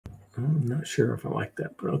I'm not sure if I like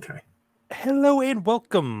that, but okay. Hello and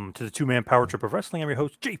welcome to the two-man power trip of wrestling. I'm your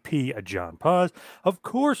host, JP John Paz. Of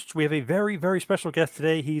course, we have a very, very special guest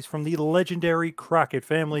today. He's from the legendary Crockett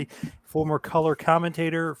family, former color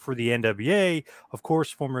commentator for the NWA, of course,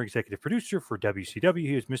 former executive producer for WCW.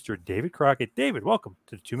 He is Mr. David Crockett. David, welcome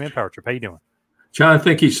to the two-man power trip. How you doing? John,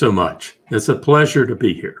 thank you so much. It's a pleasure to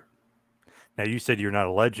be here. Now, you said you're not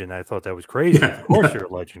a legend. I thought that was crazy. Of course you're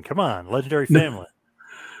a legend. Come on, legendary family.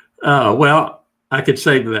 Well, I could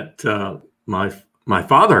say that my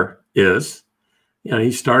father is,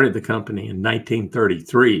 he started the company in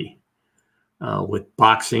 1933 with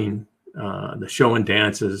boxing, the show and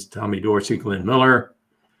dances, Tommy Dorsey, Glenn Miller.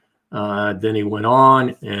 Then he went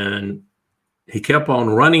on and he kept on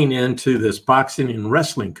running into this boxing and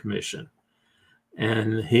wrestling commission.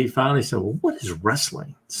 And he finally said, well, what is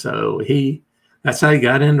wrestling? So that's how he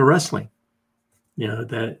got into wrestling,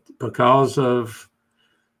 that because of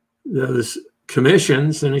those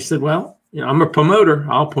commissions. And he said, well, I'm a promoter.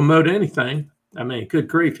 I'll promote anything. I mean, good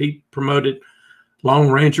grief. He promoted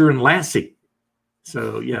Lone Ranger and Lassie.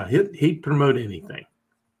 So yeah, he'd promote anything.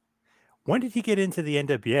 When did he get into the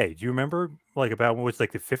NWA? Do you remember about what was the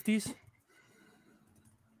 50s?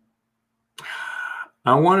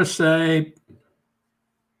 I want to say,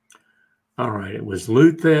 all right, it was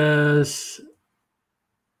Luthez.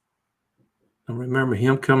 I remember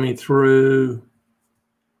him coming through.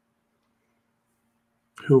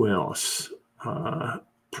 Who else?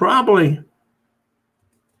 Probably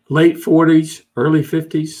late 40s, early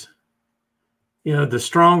 50s. The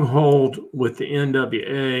stronghold with the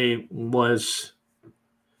NWA was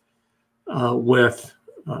with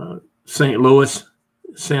St. Louis,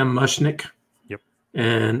 Sam Mushnick. Yep.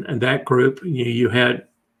 And that group, you had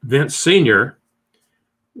Vince Sr.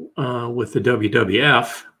 With the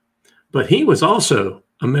WWF, but he was also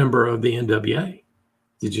a member of the NWA.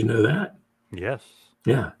 Did you know that? Yes.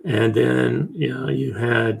 Yeah. And then, you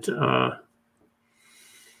had,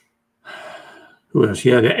 who else?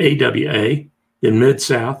 You had the AWA in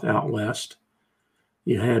Mid-South out west.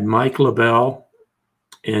 You had Mike LaBelle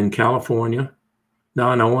in California,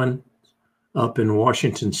 Don Owen up in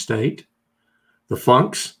Washington State, the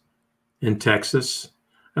Funks in Texas.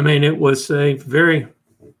 I mean, it was a very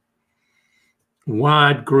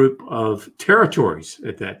wide group of territories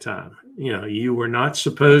at that time. You were not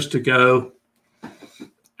supposed to go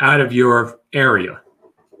out of your area.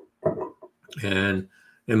 And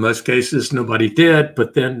in most cases, nobody did.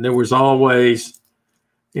 But then there was always,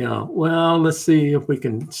 well, let's see if we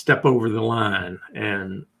can step over the line.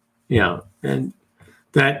 And, and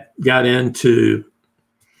that got into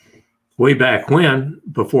way back when,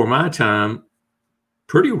 before my time,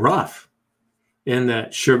 pretty rough in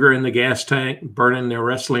that sugar in the gas tank, burning their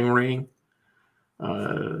wrestling ring,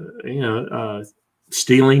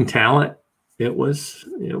 stealing talent. It was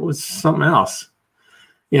something else.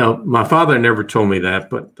 My father never told me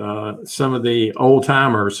that, but some of the old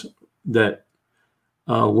timers that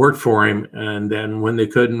worked for him, and then when they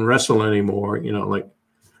couldn't wrestle anymore,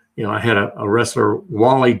 I had a wrestler,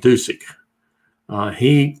 Wally Dusick.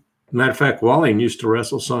 Matter of fact, Wally used to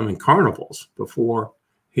wrestle some in carnivals before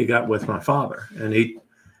he got with my father. And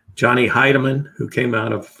Johnny Heidemann, who came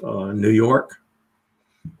out of New York.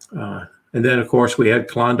 And then, of course, we had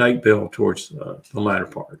Klondike Bill towards the latter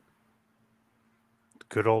part.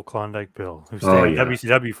 Good old Klondike Bill, who stayed in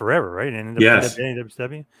WCW forever, right? And yes.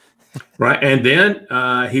 WCW. Right. And then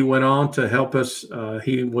he went on to help us.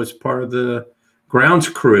 He was part of the grounds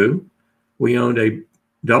crew. We owned a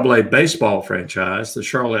AA baseball franchise, the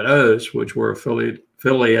Charlotte O's, which were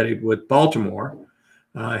affiliated with Baltimore.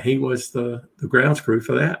 He was the grounds crew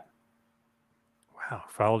for that. Wow.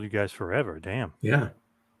 Followed you guys forever. Damn. Yeah.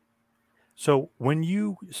 So when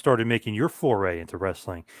you started making your foray into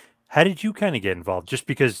wrestling, how did you kind of get involved? Just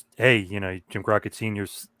because, hey, Jim Crockett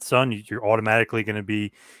Sr.'s son, you're automatically going to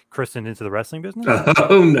be christened into the wrestling business?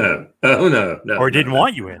 Oh, no. Oh, no. Or didn't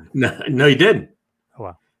want you in? No, he didn't.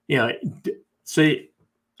 Oh, wow. See,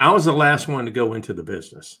 I was the last one to go into the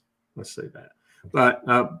business. Let's say that.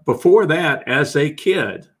 But before that, as a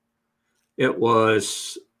kid, it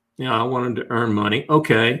was, I wanted to earn money.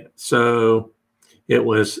 Okay, so it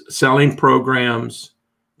was selling programs,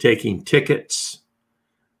 taking tickets.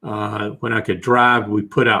 When I could drive, we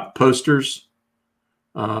put out posters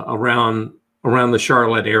around the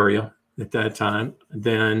Charlotte area at that time.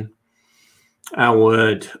 Then I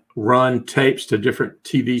would run tapes to different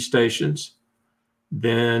TV stations.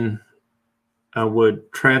 Then I would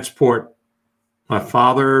transport my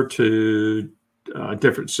father to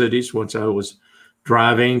different cities once I was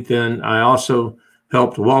driving. Then I also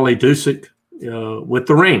helped Wally Dusick with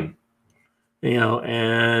the ring.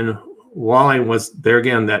 and Wally was there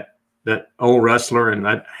again, that old wrestler, and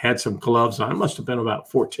I had some gloves on. I must have been about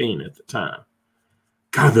 14 at the time.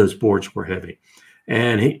 God, those boards were heavy.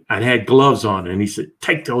 And I had gloves on, and he said,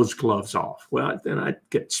 "Take those gloves off." Well, then I'd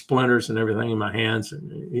get splinters and everything in my hands,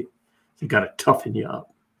 and you got to toughen you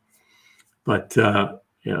up. But,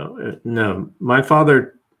 no, my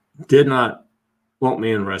father did not want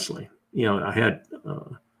me in wrestling. I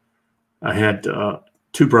had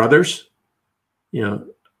 2 brothers,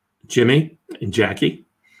 Jimmy and Jackie,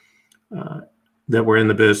 that were in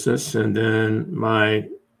the business. And then my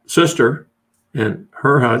sister and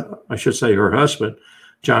her husband,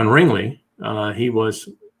 John Ringley, he was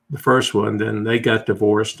the first one. Then they got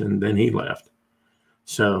divorced, and then he left.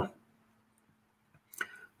 So,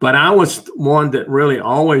 but I was one that really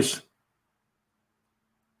always,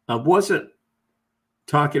 I wasn't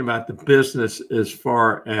talking about the business as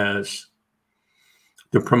far as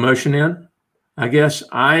the promotion end. I guess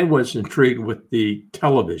I was intrigued with the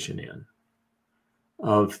television end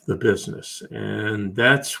of the business. And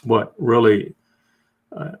that's what really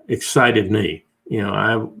excited me,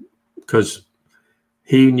 because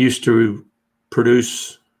he used to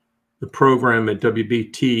produce the program at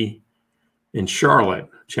WBT in Charlotte,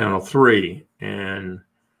 Channel 3, and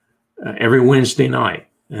every Wednesday night.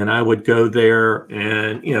 And I would go there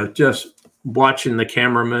and, just watching the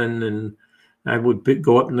cameraman, and I would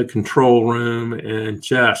go up in the control room, and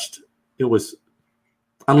I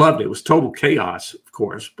loved it. It was total chaos, of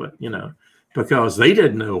course, but, because they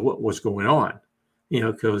didn't know what was going on,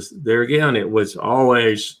 because there again, it was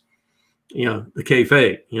always, the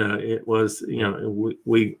kayfabe, it was,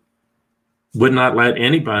 we would not let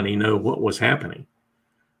anybody know what was happening.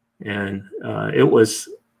 And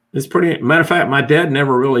it's pretty, matter of fact, my dad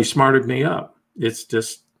never really smarted me up. It's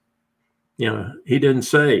just, he didn't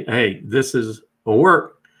say, "Hey, this is a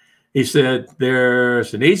work." He said,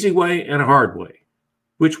 "There's an easy way and a hard way.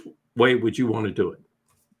 Which way would you want to do it?"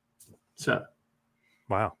 So,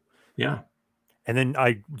 wow. Yeah. And then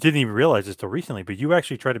I didn't even realize this till recently, but you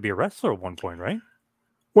actually tried to be a wrestler at one point, right?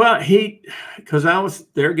 Well, because I was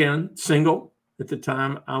there again, single at the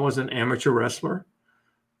time. I was an amateur wrestler.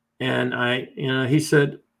 And he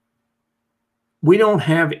said, "We don't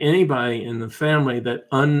have anybody in the family that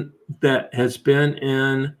has been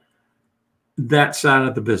in that side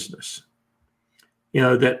of the business,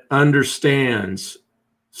 that understands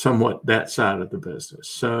somewhat that side of the business."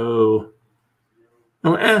 So I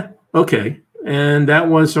went, okay. And that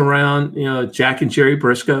was around, Jack and Jerry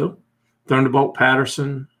Briscoe, Thunderbolt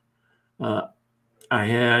Patterson. I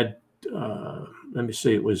had, let me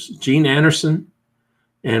see, it was Gene Anderson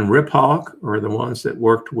and Rip Hawk are the ones that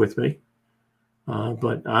worked with me.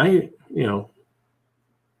 But I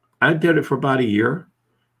did it for about a year.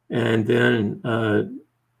 And then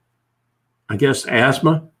I guess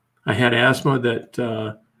asthma. I had asthma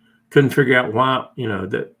that couldn't figure out why,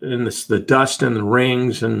 that in the dust and the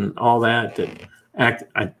rings and all that, I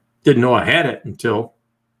didn't know I had it until,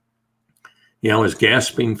 I was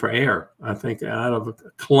gasping for air. I think out of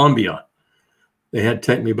Columbia, they had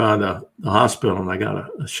to take me by the hospital, and I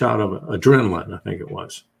got a shot of adrenaline, I think it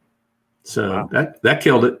was. So wow. that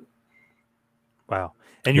killed it. Wow.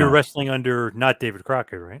 And you're wrestling under not David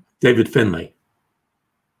Crockett, right? David Finley.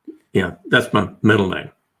 Yeah, that's my middle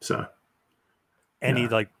name. So any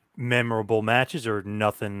like memorable matches or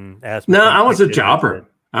nothing? No, I was a jobber.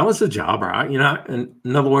 I was a jobber.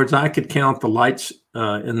 In other words, I could count the lights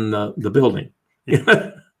in the building.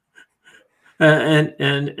 Yeah. and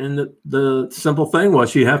the simple thing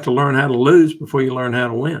was you have to learn how to lose before you learn how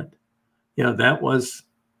to win. That was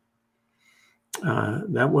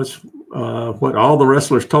what all the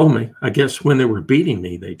wrestlers told me. I guess when they were beating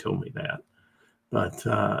me, they told me that. But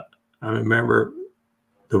I remember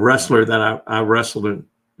the wrestler that I wrestled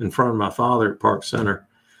in front of my father at Park Center,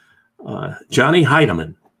 Johnny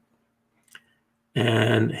Heidemann.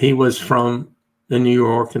 And he was from New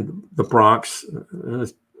York and the Bronx, a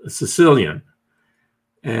Sicilian.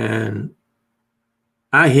 And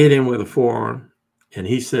I hit him with a forearm. And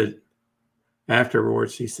he said,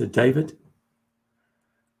 afterwards, he said, "David,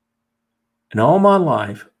 in all my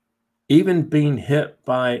life, even being hit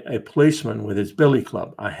by a policeman with his billy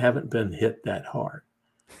club, I haven't been hit that hard."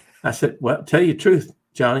 I said, "Well, tell you the truth,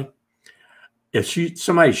 Johnny, if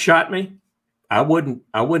somebody shot me, I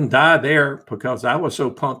wouldn't die there because I was so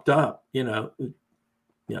pumped up, and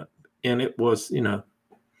it was,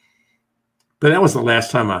 but that was the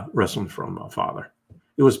last time I wrestled from my father.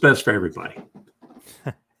 It was best for everybody."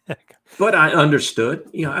 But I understood,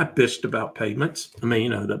 I bitched about payments. I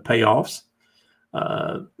mean, the payoffs.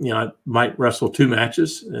 I might wrestle 2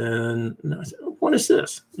 matches, and I said, "What is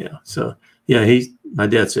this?" So yeah, my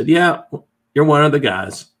dad said, yeah, you're one of the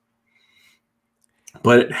guys.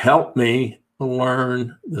 But it helped me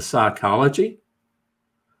learn the psychology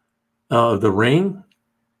of the ring,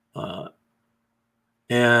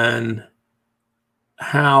 and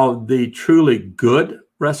how the truly good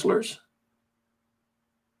wrestlers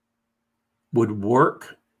would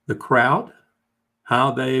work the crowd,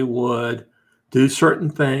 how they would do certain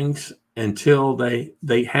things until they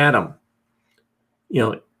had them,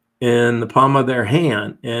 in the palm of their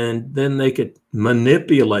hand, and then they could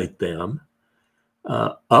manipulate them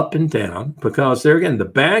up and down, because there again, the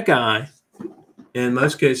bad guy in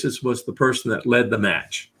most cases was the person that led the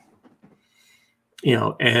match,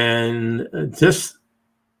 and just,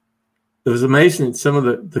 it was amazing some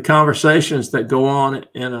of the conversations that go on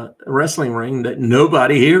in a wrestling ring that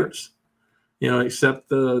nobody hears, except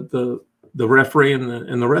the referee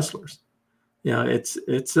and the wrestlers.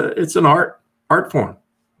 It's an art form.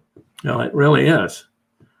 It really is,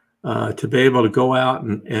 to be able to go out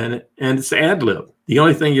and it's ad lib. The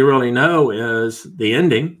only thing you really know is the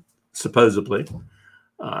ending, supposedly.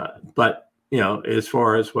 But as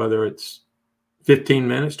far as whether it's 15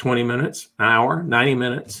 minutes, 20 minutes, an hour, 90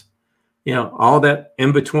 minutes, all that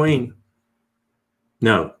in between,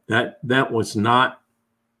 no, that was not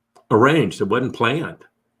arranged. It wasn't planned.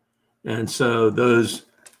 And so those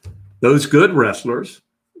good wrestlers,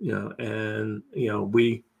 and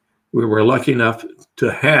we were lucky enough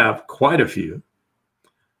to have quite a few,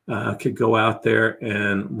 could go out there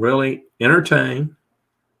and really entertain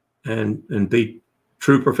and be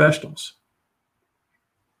true professionals.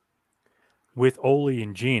 With Ole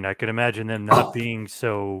and Gene, I could imagine them not being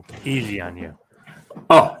so easy on you.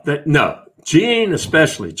 Oh, no. Gene,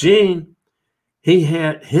 especially. Gene,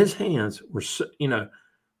 his hands were,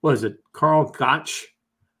 what is it, Carl Gotch,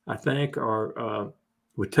 I think, or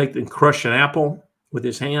would take and crush an apple with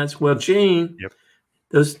his hands. Well, Gene,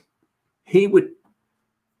 he would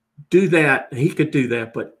do that. He could do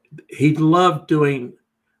that, but he loved doing,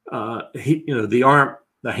 the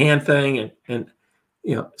hand thing, and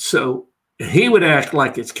so he would act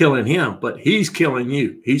like it's killing him, but he's killing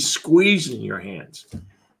you. He's squeezing your hands,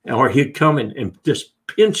 or he'd come in and just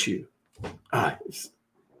pinch you.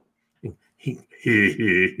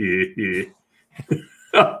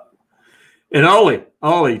 And Ole,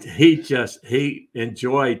 he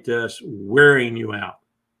enjoyed just wearing you out.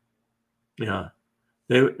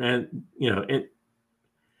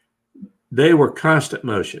 They were constant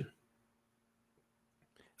motion.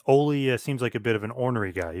 Ole seems like a bit of an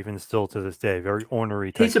ornery guy, even still to this day. Very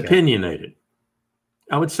ornery type. He's opinionated.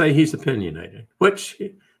 I would say he's opinionated, which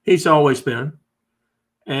he's always been.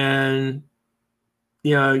 And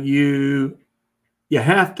you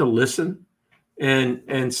have to listen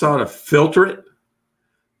and sort of filter it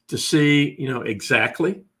to see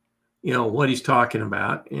exactly what he's talking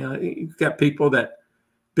about. You've got people that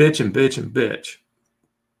bitch and bitch and bitch,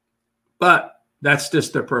 but that's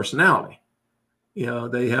just their personality.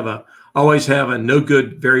 They always have a no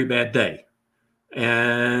good, very bad day.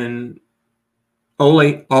 And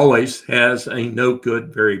Ole always has a no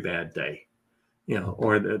good, very bad day.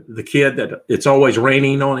 Or the kid that it's always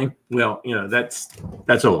raining on him. Well, that's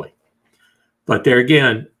Ole. But there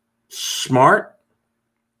again, smart.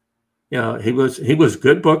 He was a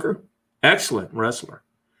good booker, excellent wrestler.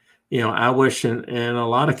 I wish in a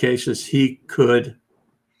lot of cases he could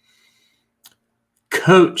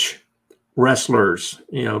coach wrestlers.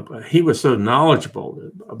 He was so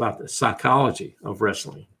knowledgeable about the psychology of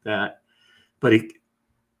wrestling but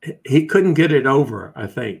he couldn't get it over, I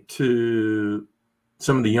think, to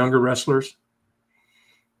some of the younger wrestlers.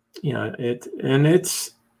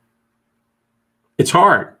 It's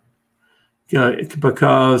hard,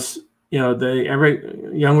 because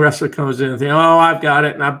every young wrestler comes in and thinks, oh, I've got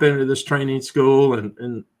it, and I've been to this training school,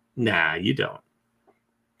 and nah, you don't.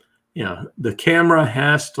 The camera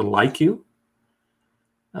has to like you.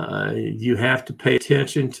 You have to pay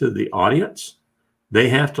attention to the audience. They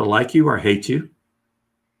have to like you or hate you.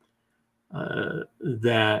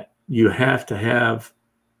 That you have to have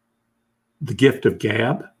the gift of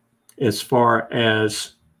gab as far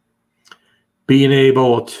as being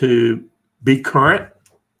able to be current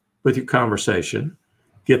with your conversation,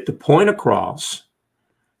 get the point across,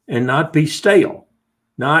 and not be stale,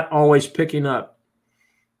 not always picking up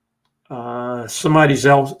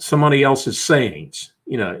somebody else's sayings.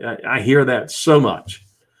 I hear that so much.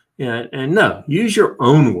 And no, use your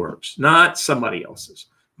own words, not somebody else's.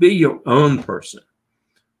 Be your own person.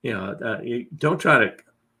 You don't try to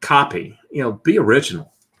copy. Be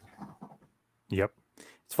original. Yep.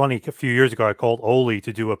 It's funny, a few years ago, I called Oli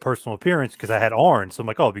to do a personal appearance because I had Arn. So I'm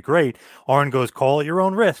like, oh, it'd be great. Arn goes, call at your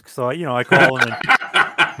own risk. So, I call him,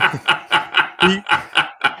 and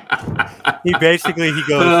he basically, he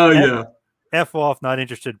goes, Oh, yeah. F off, not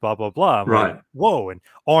interested, blah, blah, blah. I'm Right. like, whoa. And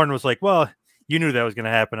Arn was like, well, you knew that was going to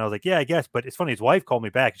happen. I was like, yeah, I guess. But it's funny. His wife called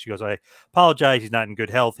me back and she goes, I apologize. He's not in good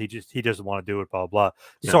health. He doesn't want to do it, blah, blah.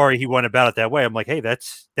 Yeah. Sorry, he went about it that way. I'm like, hey,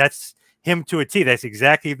 that's him to a T. That's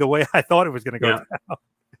exactly the way I thought it was going to go down.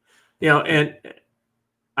 And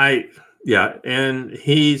and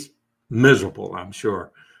he's miserable, I'm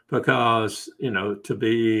sure, because, to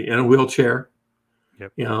be in a wheelchair,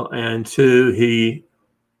 Yep. And two,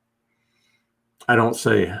 I don't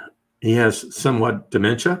say he has somewhat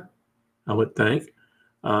dementia, I would think.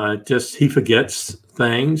 Just he forgets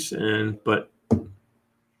things, but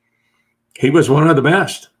he was one of the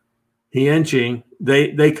best. He and Gene,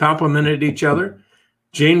 they complemented each other.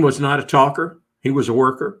 Gene was not a talker. He was a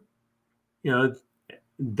worker. You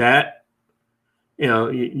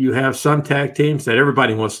have some tag teams that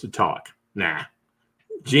everybody wants to talk. Nah,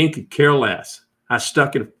 Gene could care less. I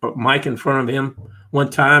stuck a mic in front of him one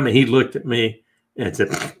time, and he looked at me and said,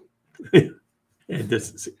 and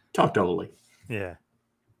just talked to Oli. Yeah.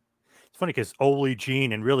 It's funny because Oli,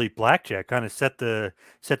 Gene, and really Blackjack kind of set the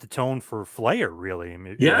tone for Flair, really. I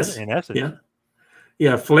mean, yes. In essence.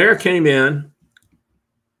 Yeah. Flair came in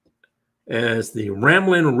as the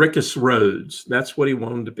Ramblin' Rickus Rhodes. That's what he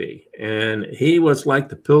wanted to be. And he was like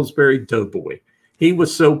the Pillsbury Doughboy. He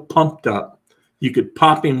was so pumped up, you could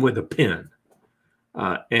pop him with a pin.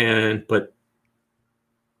 But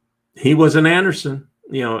he was an Anderson,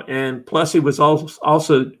 and plus he was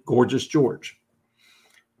also Gorgeous George.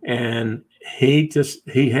 And he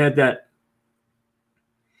had that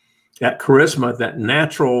charisma, that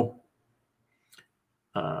natural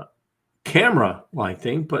camera-like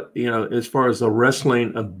thing. But, as far as the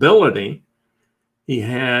wrestling ability, he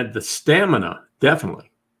had the stamina, definitely.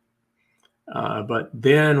 But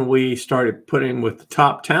then we started putting with the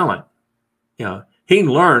top talent. He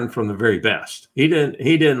learned from the very best. He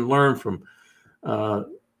didn't learn from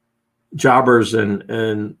jobbers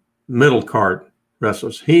and middle card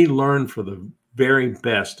wrestlers. He learned from the very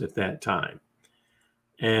best at that time.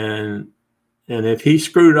 And if he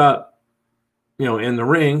screwed up, in the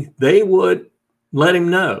ring, they would let him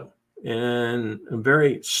know in a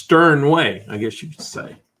very stern way, I guess you could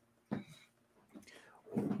say.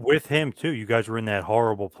 With him too, you guys were in that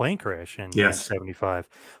horrible plane crash in '75.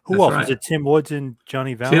 Who That's else right. was it? Tim Woods and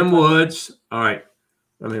Johnny Valentine. Tim Woods. All right,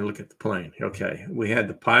 let me look at the plane. Okay, we had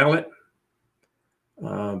the pilot.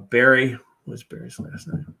 Barry. What's Barry's last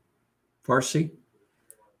name? Farsi.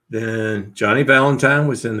 Then Johnny Valentine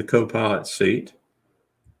was in the co-pilot seat.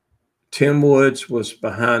 Tim Woods was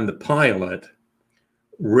behind the pilot.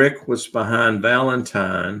 Rick was behind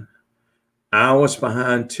Valentine. I was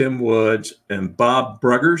behind Tim Woods, and Bob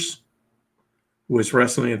Bruggers, who was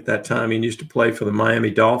wrestling at that time. He used to play for the Miami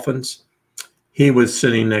Dolphins. He was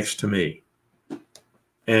sitting next to me.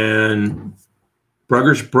 And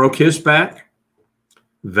Bruggers broke his back.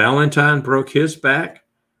 Valentine broke his back.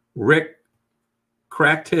 Rick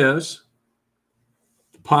cracked his.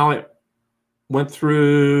 The pilot went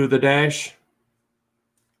through the dash.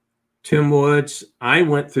 Tim Woods, I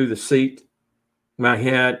went through the seat, my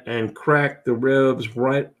head, and cracked the ribs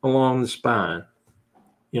right along the spine,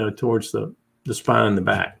 towards the spine in the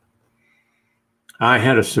back. I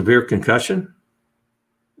had a severe concussion.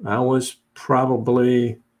 I was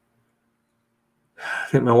probably, I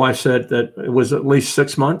think my wife said that it was at least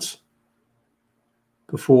 6 months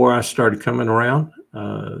before I started coming around.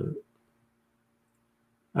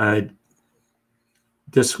 I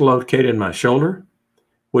dislocated my shoulder,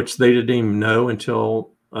 which they didn't even know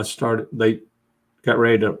until they got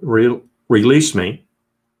ready to release me.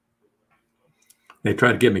 They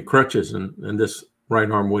tried to give me crutches, and this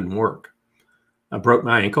right arm wouldn't work. I broke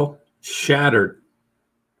my ankle, shattered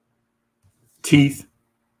teeth,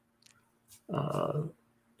 and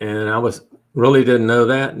I really didn't know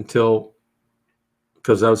that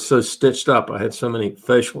because I was so stitched up. I had so many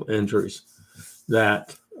facial injuries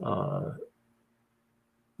that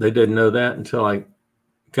they didn't know that until I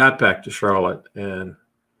got back to Charlotte, and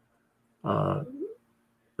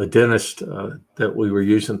the dentist that we were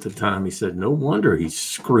using at the time, he said, no wonder he's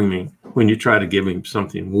screaming when you try to give him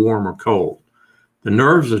something warm or cold. The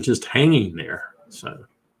nerves are just hanging there. So,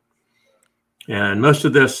 and most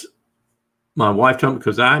of this, my wife told me,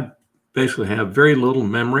 because I basically have very little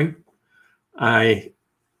memory. I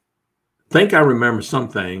think I remember some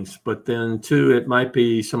things, but then too, it might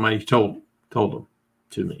be somebody told them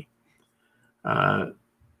to me.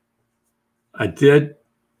 I did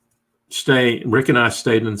Rick and I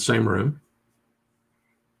stayed in the same room.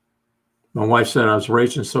 My wife said I was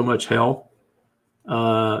raising so much hell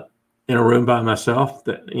in a room by myself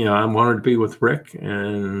that, I wanted to be with Rick.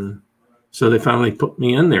 And so they finally put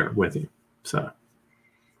me in there with him. So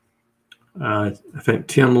I think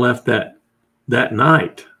Tim left that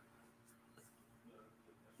night.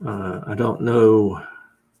 I don't know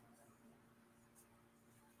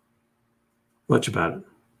much about it,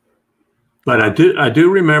 but I do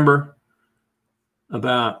remember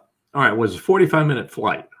about, all right, it was a 45-minute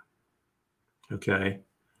flight. Okay.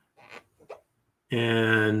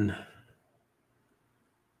 And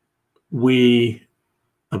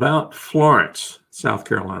about Florence, South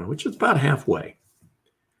Carolina, which is about halfway,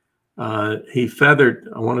 he feathered,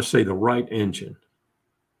 I want to say, the right engine.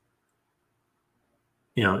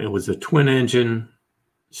 It was a twin engine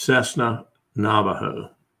Cessna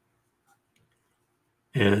Navajo.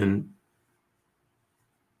 And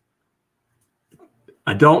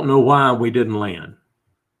I don't know why we didn't land,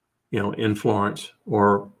 in Florence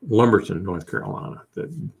or Lumberton, North Carolina. They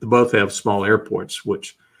both have small airports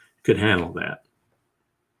which could handle that.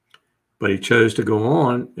 But he chose to go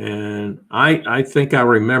on, and I think I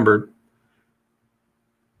remembered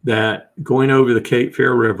that going over the Cape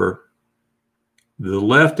Fear River, the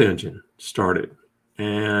left engine started.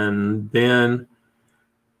 And then,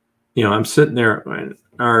 I'm sitting there, and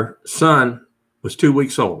our son was 2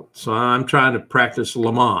 weeks old. So I'm trying to practice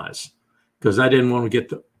Lamaze because I didn't want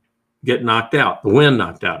to get knocked out, the wind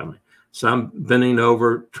knocked out of me. So I'm bending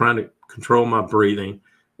over, trying to control my breathing.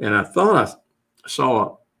 And I thought I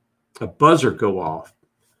saw a buzzer go off.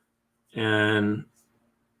 And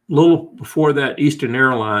a little before that, Eastern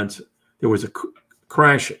Airlines, there was a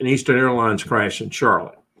crash, an Eastern Airlines crash in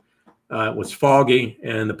Charlotte. It was foggy,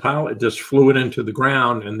 and the pilot just flew it into the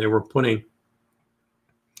ground, and they were putting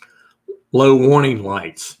low warning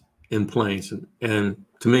lights in planes. And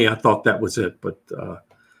to me, I thought that was it. But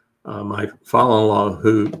my father-in-law,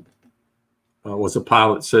 who was a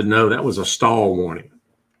pilot, said, no, that was a stall warning.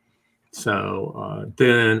 So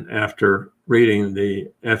then after reading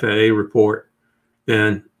the FAA report,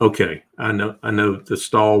 then, okay, I know the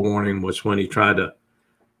stall warning was when he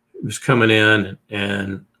was coming in,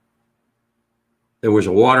 and there was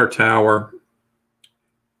a water tower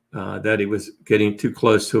that he was getting too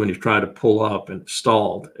close to, and he tried to pull up and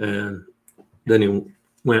stalled. And then he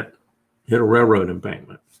hit a railroad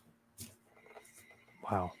embankment.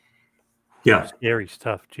 Wow. Yeah. Scary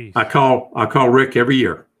stuff. Jeez. I call Rick every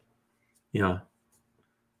year.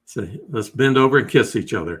 So let's bend over and kiss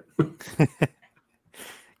each other.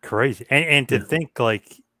 Crazy. And to think,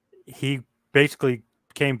 like, he basically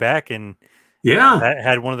came back and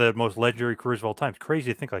had one of the most legendary careers of all time. It's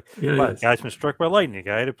crazy to think, like, wow, the guy's been struck by lightning, a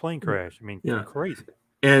guy had a plane crash. I mean, crazy.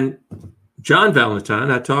 And John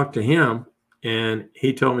Valentine, I talked to him, and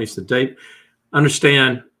he told me, he said, Dave,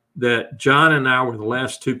 understand that John and I were the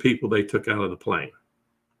last two people they took out of the plane.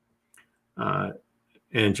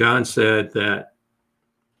 And John said that,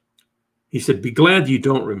 he said, be glad you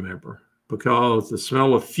don't remember, because the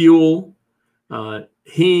smell of fuel,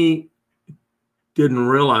 he didn't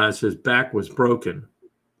realize his back was broken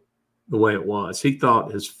the way it was. He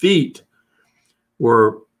thought his feet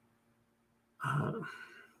were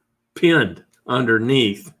pinned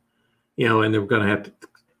underneath, and they were going to have to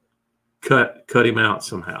cut him out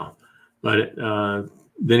somehow. But then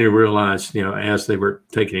he realized, as they were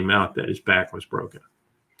taking him out, that his back was broken.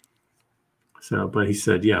 So, but he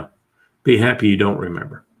said, yeah, be happy you don't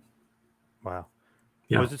remember. Wow.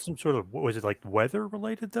 Yeah. Was it some sort of, was it like weather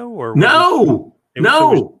related though? Or no,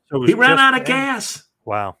 so he ran out of gas.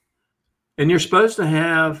 Wow. And you're supposed to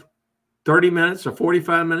have 30 minutes or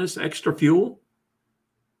 45 minutes extra fuel.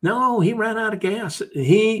 No, he ran out of gas.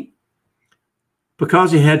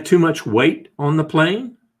 Because he had too much weight on the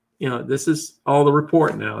plane, this is all the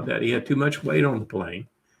report now, that he had too much weight on the plane.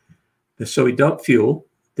 So he dumped fuel,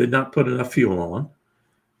 did not put enough fuel on,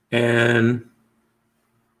 and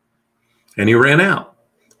he ran out.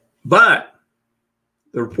 But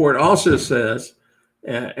the report also says,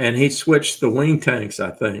 and he switched the wing tanks,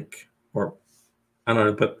 I think, or I don't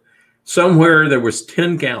know, but somewhere there was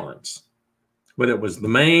 10 gallons, whether it was the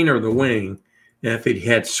main or the wing. And if he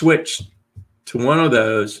had switched to one of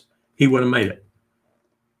those, he would have made it.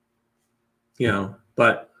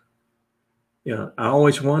 But I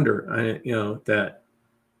always wonder, that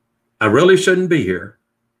I really shouldn't be here,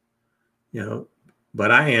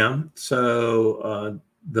 but I am. So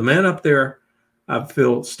the man up there, I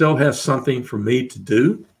feel, still has something for me to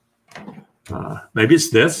do. Maybe it's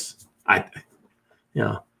this.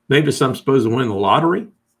 Maybe it's I'm supposed to win the lottery.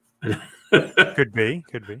 Could be,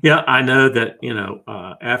 could be. Yeah, I know that,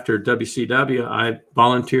 after WCW, I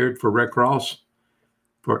volunteered for Red Cross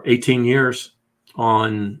for 18 years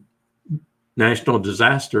on national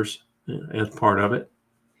disasters as part of it.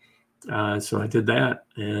 So I did that,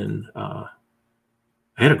 and I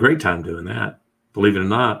had a great time doing that. Believe it or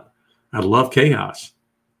not, I love chaos.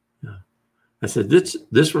 Yeah. I said,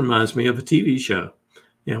 this reminds me of a TV show.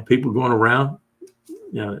 People going around,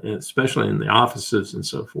 especially in the offices and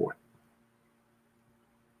so forth.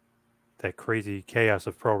 That crazy chaos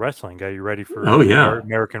of pro wrestling got you ready for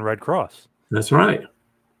American Red Cross. That's right.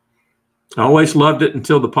 I always loved it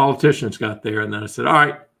until the politicians got there, and then I said, all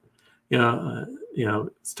right,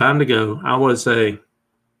 it's time to go. I was a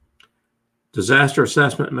disaster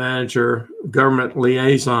assessment manager, government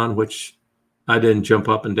liaison, which I didn't jump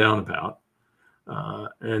up and down about.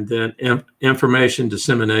 And then information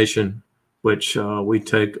dissemination, which we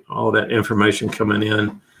take all that information coming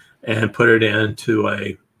in and put it into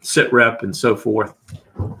a sit rep and so forth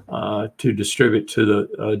to distribute to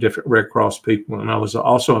the different Red Cross people. And I was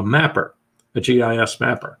also a mapper, a GIS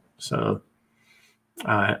mapper. So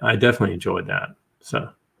I definitely enjoyed that. So,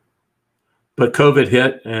 but COVID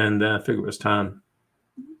hit, and I figured it was time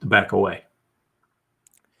to back away.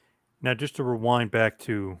 Now, just to rewind back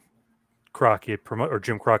to Crockett or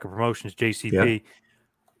Jim Crockett Promotions, JCP,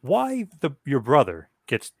 why your brother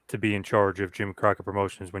gets to be in charge of Jim Crockett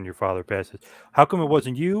Promotions when your father passes? How come it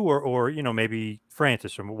wasn't you or maybe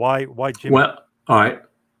Francis? Or why Jim? Well, all right.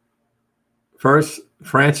 First,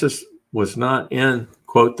 Francis was not in,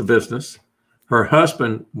 quote, the business. Her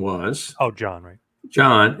husband was. Oh, John, right.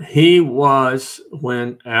 John, he was,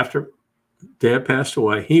 after Dad passed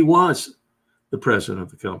away, he was the president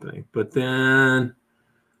of the company. But then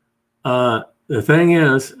the thing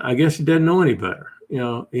is, I guess he didn't know any better.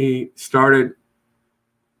 He started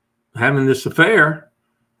having this affair,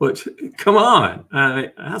 which, come on,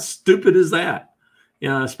 how stupid is that?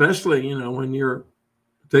 Especially, when you're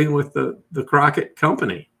dealing with the Crockett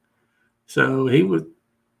company. So he was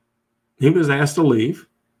asked to leave.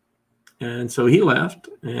 And so he left.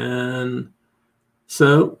 And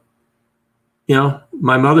so,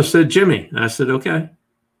 my mother said, Jimmy. And I said, okay.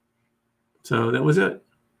 So that was it.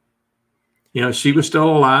 She was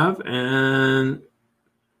still alive, and,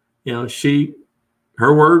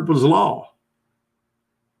 her word was law.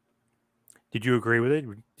 Did you agree with it?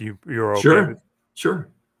 You're okay Sure. with it? Sure.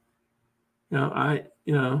 I'm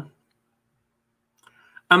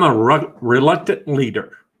a reluctant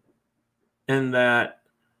leader in that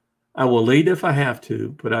I will lead if I have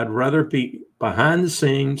to, but I'd rather be behind the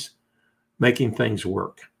scenes making things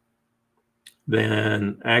work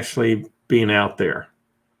than actually being out there.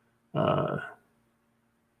 I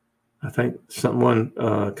think someone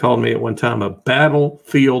called me at one time a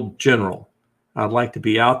battlefield general. I'd like to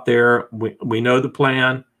be out there. We know the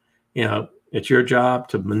plan. It's your job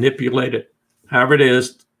to manipulate it, however it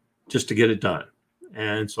is, just to get it done.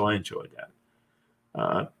 And so I enjoyed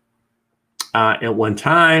that. At one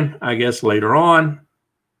time, I guess later on,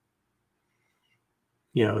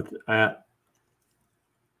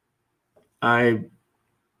 I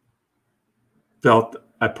felt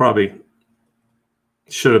I probably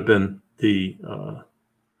should have been the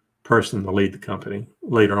person to lead the company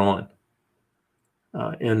later on.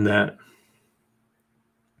 In that,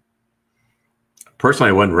 personally,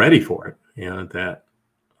 I wasn't ready for it.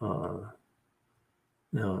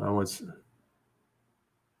 I was.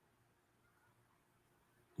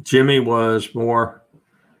 Jimmy was more.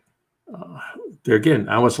 There again,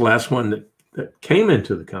 I was the last one that came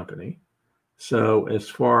into the company. So as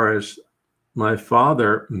far as my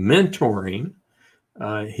father mentoring,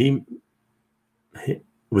 he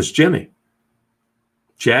was Jimmy.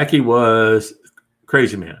 Jackie was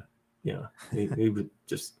crazy man. He was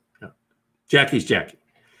just Jackie's Jackie.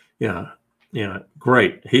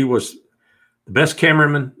 Great. He was the best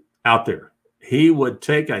cameraman out there. He would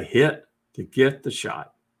take a hit to get the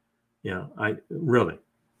shot. I really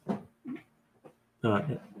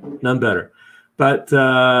none better. But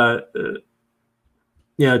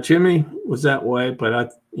Jimmy was that way. But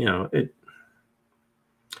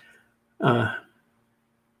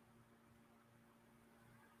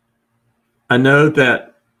I know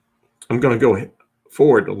that I'm going to go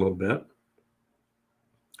forward a little bit.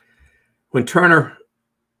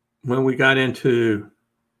 When we got into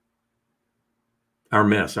our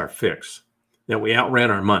mess, our fix, that we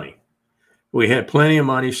outran our money. We had plenty of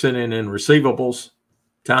money sitting in receivables,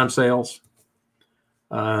 time sales.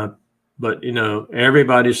 But,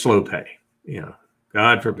 everybody's slow pay,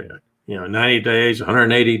 God forbid, 90 days,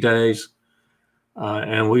 180 days.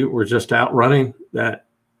 And we were just outrunning that,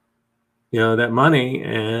 that money.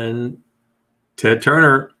 And Ted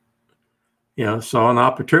Turner, saw an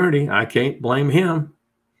opportunity. I can't blame him.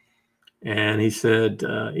 And he said,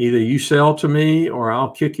 either you sell to me or I'll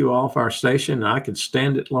kick you off our station. I can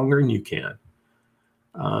stand it longer than you can.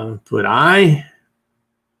 But I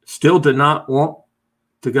still did not want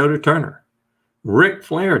to go to Turner. Ric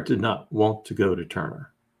Flair did not want to go to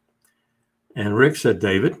Turner. And Rick said,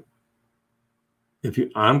 David,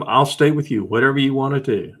 I'll stay with you, whatever you want to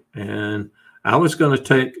do. And I was going to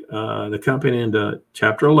take the company into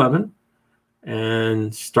Chapter 11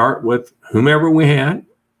 and start with whomever we had,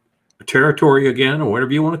 a territory again, or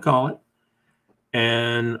whatever you want to call it.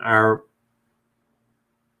 And our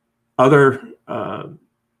other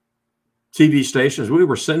TV stations, we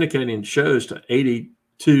were syndicating shows to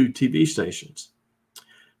 82 TV stations.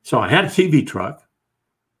 So I had a TV truck.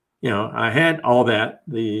 I had all that,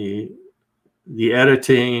 the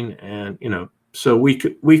editing, and so we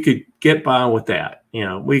could get by with that.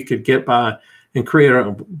 We could get by and create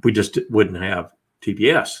we just wouldn't have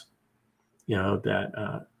TBS.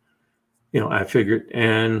 I figured,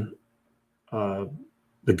 and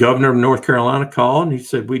the governor of North Carolina called and he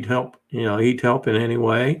said we'd help. He'd help in any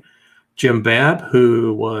way. Jim Babb,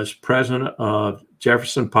 who was president of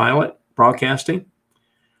Jefferson Pilot Broadcasting.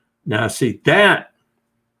 Now, see, that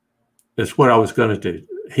is what I was going to do.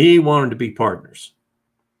 He wanted to be partners.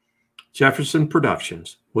 Jefferson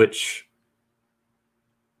Productions, which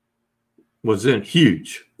was in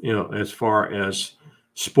huge, as far as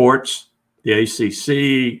sports, the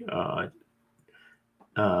ACC,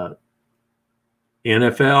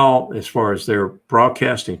 NFL, as far as their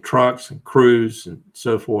broadcasting trucks and crews and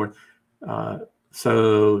so forth.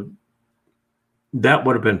 So that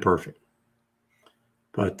would have been perfect.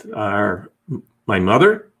 But my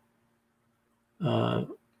mother,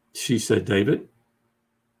 she said, David,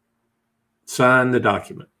 sign the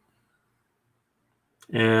document.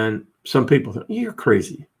 And some people think, you're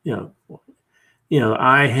crazy.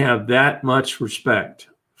 I have that much respect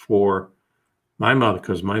for my mother,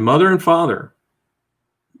 because my mother and father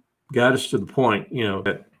got us to the point,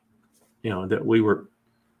 that we were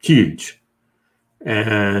huge.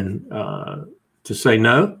 And to say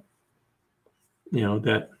no,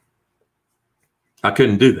 that I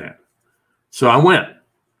couldn't do that. So I went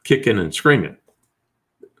kicking and screaming.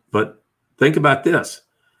 But think about this.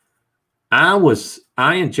 I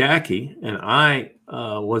and Jackie and I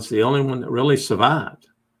was the only one that really survived,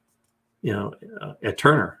 at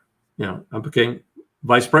Turner. I became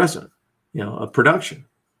vice president, of production.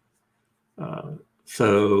 And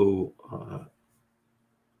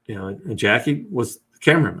Jackie was the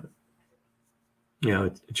cameraman.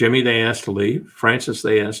 Jimmy, they asked to leave. Francis,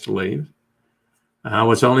 they asked to leave. I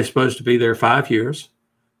was only supposed to be there 5 years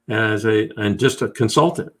and just a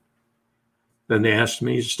consultant. Then they asked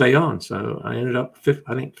me to stay on. So I ended up,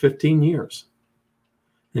 15 years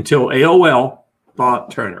until AOL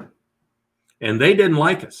bought Turner. And they didn't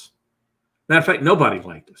like us. Matter of fact, nobody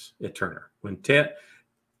liked us at Turner. When Ted,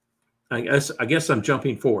 I guess I'm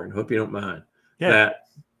jumping forward. I hope you don't mind. Yeah. That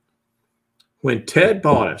when Ted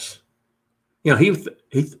bought us, he's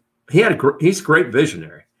a great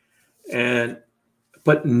visionary,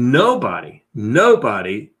 but nobody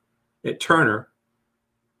at Turner,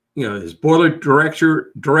 his boiler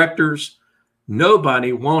directors,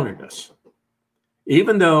 nobody wanted us,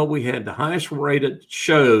 even though we had the highest rated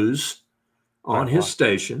shows on his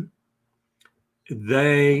station.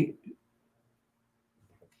 In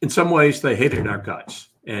some ways, they hated our guts.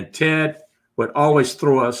 And Ted would always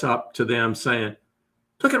throw us up to them saying,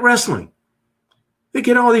 look at wrestling. They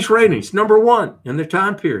get all these ratings, #1 in their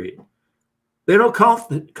time period. They don't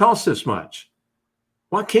cost this much.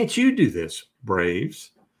 Why can't you do this,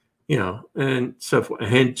 Braves? And so forth.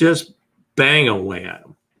 And just bang away at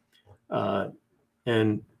them.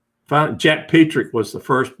 And finally, Jack Petrick was the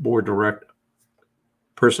first board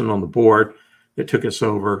person on the board that took us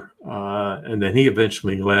over. And then he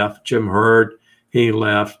eventually left. Jim Hurd, he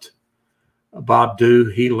left. Bob Dew,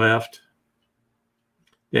 he left.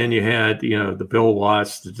 Then you had, the Bill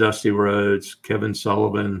Watts, the Dusty Rhodes, Kevin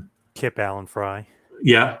Sullivan. Kip Allen Fry.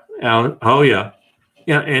 Yeah. Allen. Oh, yeah.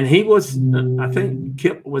 Yeah. And he was, I think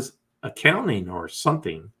Kip was accounting or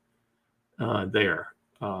something there.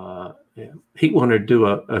 He wanted to do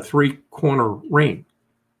a 3-corner ring.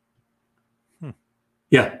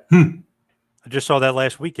 Yeah. I just saw that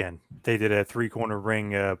last weekend. They did a 3-corner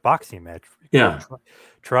ring boxing match. Yeah.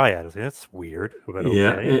 Tryout. That's weird. But okay.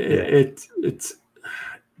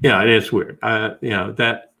 Yeah. It is weird.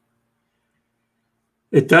 That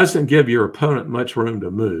it doesn't give your opponent much room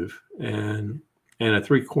to move, and a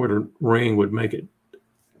 3-corner ring would make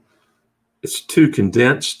it's too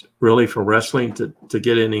condensed really for wrestling to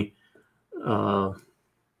get any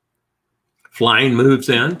flying moves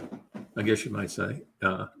in, I guess you might say.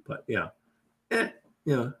 But yeah,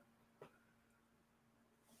 yeah.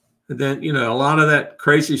 And then, you know, a lot of that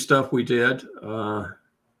crazy stuff we did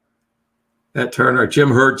at Turner, Jim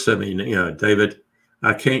Hurd said to me, you know, David,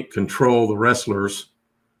 I can't control the wrestlers,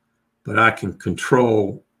 but I can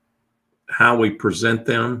control how we present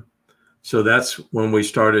them. So that's when we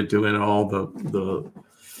started doing all the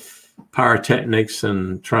pyrotechnics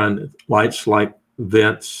and trying to lights like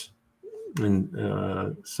vents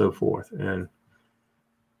and so forth. And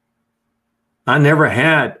I never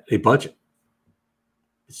had a budget.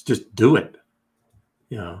 It's just do it,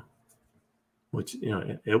 you know, which, you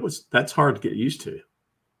know, that's hard to get used to.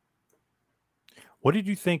 What did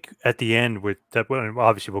you think at the end with that? Well,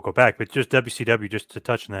 obviously we'll go back, but just WCW, just to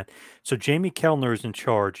touch on that. So Jamie Kellner is in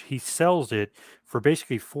charge. He sells it for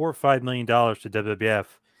basically $4 or $5 million to WWF.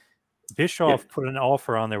 Bischoff put an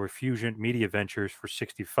offer on there with Fusion Media Ventures for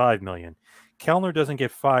 $65 million. Kellner doesn't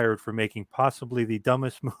get fired for making possibly the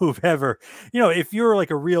dumbest move ever. You know, if you're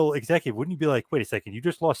like a real executive, wouldn't you be like, wait a second, you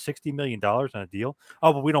just lost $60 million on a deal?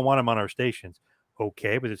 Oh, but we don't want him on our stations.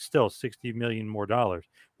 Okay, but it's still $60 million more dollars.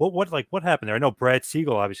 What happened there? I know Brad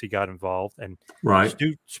Siegel obviously got involved, and Right.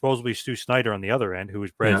 supposedly Stu Snyder on the other end, who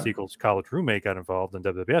was Brad Siegel's college roommate, got involved in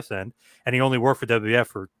WWF's end, and he only worked for WWF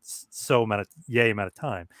for amount of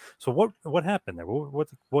time. So what happened there? What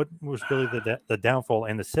was really the downfall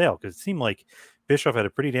and the sale? Because it seemed like Bischoff had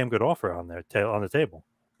a pretty damn good offer on there on the table.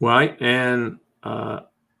 Right, and I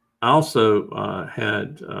also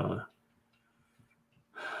had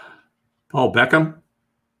Paul Beckham.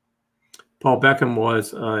 Paul Beckham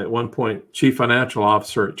was at one point chief financial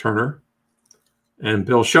officer at Turner, and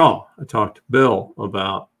Bill Shaw. I talked to Bill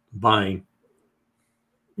about buying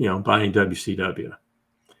WCW,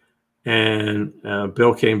 and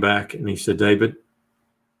Bill came back and he said, David,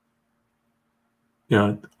 you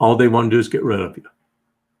know, all they want to do is get rid of you.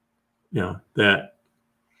 You know that,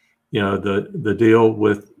 you know, the deal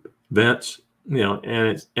with Vince, you know,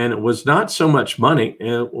 and it was not so much money.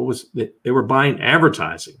 It was they were buying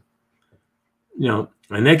advertising. You know,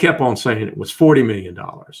 and they kept on saying it was $40 million,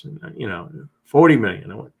 and, you know, 40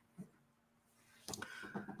 million.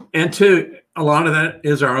 And a lot of that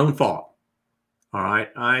is our own fault. All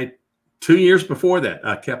right. 2 years before that,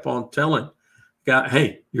 I kept on telling God,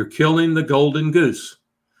 hey, you're killing the golden goose.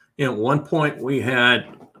 And at one point we had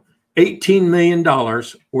 $18 million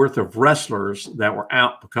worth of wrestlers that were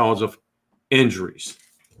out because of injuries.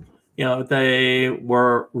 You know, they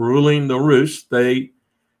were ruling the roost. They,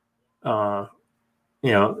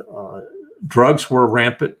 drugs were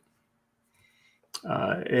rampant.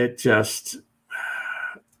 It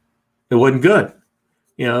wasn't good.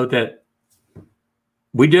 You know, that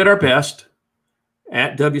we did our best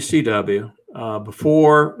at WCW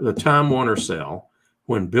before the Time Warner sale,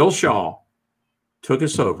 when Bill Shaw took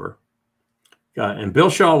us over. And Bill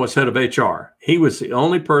Shaw was head of HR. He was the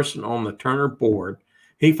only person on the Turner board.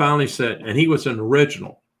 He finally said, and he was an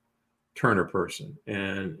original Turner person,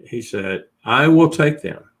 and he said, I will take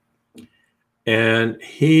them. And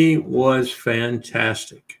he was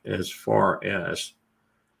fantastic as far as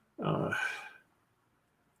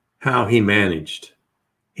how he managed.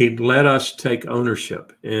 He let us take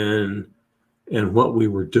ownership in what we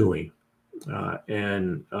were doing,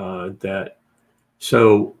 that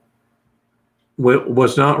so it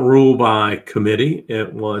was not ruled by committee.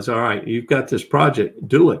 It was, all right, you've got this project,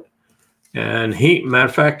 do it. And matter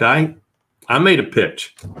of fact, I made a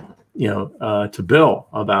pitch, you know, to Bill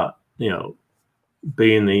about, you know,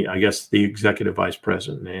 being the executive vice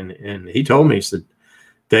president. And he told me, he said,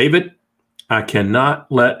 David, I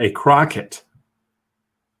cannot let a Crockett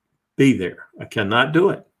be there. I cannot do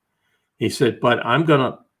it. He said, but I'm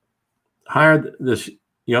going to hire this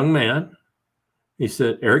young man. He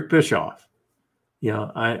said, Eric Bischoff. You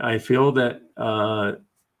know, I feel that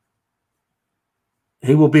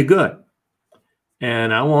he will be good.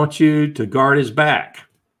 And I want you to guard his back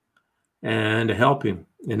and to help him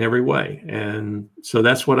in every way. And so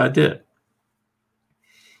that's what I did.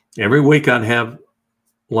 Every week I'd have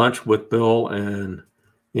lunch with Bill, and,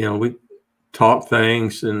 you know, we talk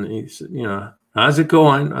things, and he said, you know, how's it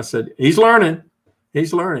going? I said, he's learning.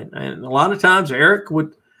 He's learning. And a lot of times Eric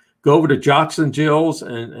would go over to Jocks and Jills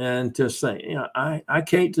and just say, you know, I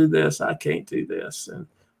can't do this. I can't do this. And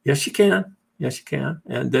yes, you can. Yes, you can.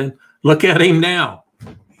 And then look at him now.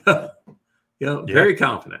 You know, very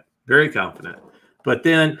confident, very confident. But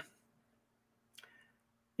then,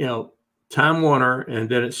 you know, Time Warner, and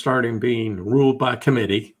then it started being ruled by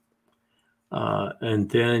committee. And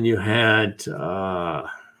then you had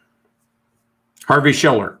Harvey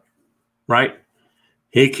Schiller, right?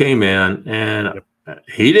 he came in and Yep.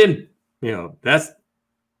 he didn't, that's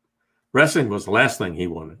wrestling was the last thing he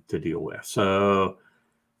wanted to deal with. So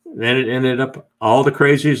then it ended up all the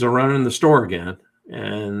crazies are running the store again.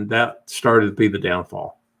 And that started to be the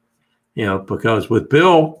downfall, because with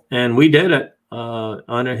Bill, and we did it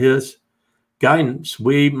under his guidance,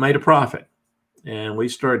 we made a profit. And we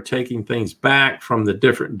started taking things back from the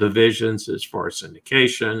different divisions as far as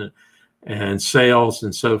syndication and sales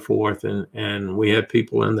and so forth. And we had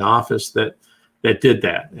people in the office that did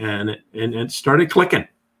that. And it started clicking.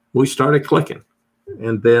 We started clicking.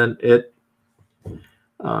 And then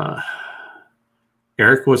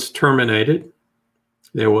Eric was terminated.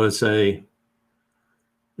 There was and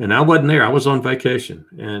I wasn't there. I was on vacation.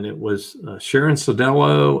 And it was Sharon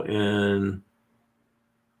Sodello and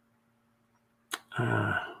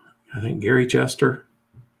I think Gary Jester.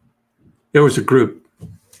 There was a group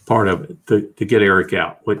part of it to get Eric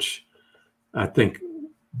out, which I think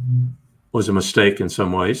was a mistake in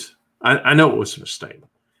some ways. I know it was a mistake,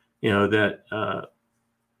 that,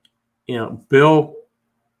 Bill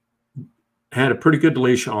had a pretty good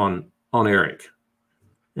leash on Eric.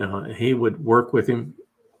 He would work with him,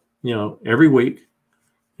 every week,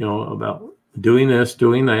 about doing this,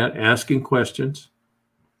 doing that, asking questions.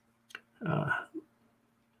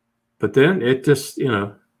 But then it just,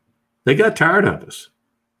 they got tired of us.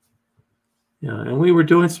 And we were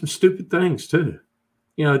doing some stupid things too,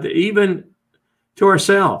 even to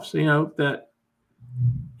ourselves, that,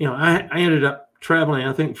 I ended up traveling,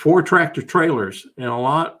 I think 4 tractor trailers, and a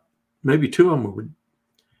lot, maybe 2 of them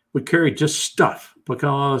would carry just stuff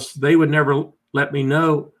because they would never let me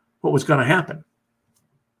know what was going to happen.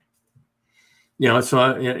 So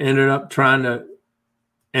I ended up trying to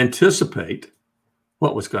anticipate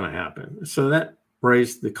what was going to happen. So that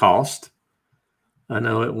raised the cost. I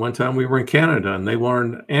know at one time we were in Canada and they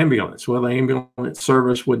wanted an ambulance. Well, the ambulance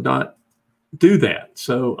service would not do that.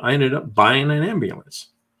 So I ended up buying an ambulance.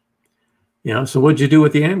 So what'd you do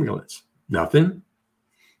with the ambulance? Nothing.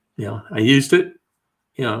 I used it,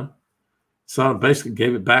 so I basically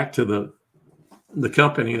gave it back to the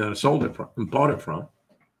company that I sold it from and bought it from.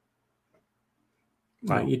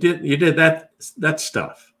 Right. You did that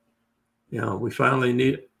stuff. We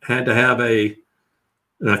finally had to have an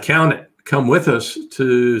accountant come with us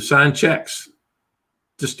to sign checks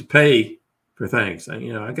just to pay for things.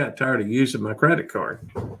 And, I got tired of using my credit card,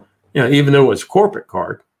 even though it was a corporate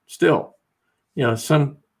card still,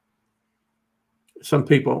 some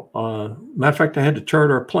people, matter of fact, I had to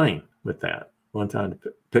charter a plane with that one time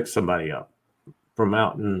to pick somebody up from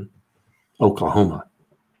out in Oklahoma.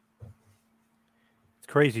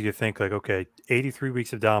 Crazy to think like, okay, 83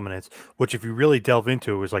 weeks of dominance, which if you really delve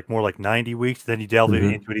into it was like more like 90 weeks. Then you delve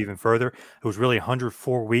into it even further. It was really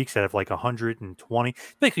 104 weeks out of like 120,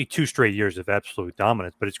 basically 2 straight years of absolute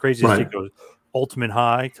dominance. But it's crazy to see it goes ultimate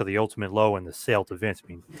high to the ultimate low and the sale to Vince. I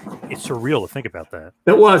mean, it's surreal to think about that.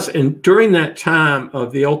 It was. And during that time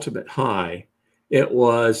of the ultimate high, it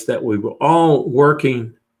was that we were all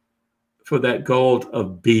working for that goal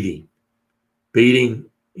of beating,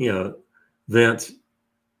 Vince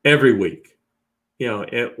every week.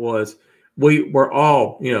 It was, we were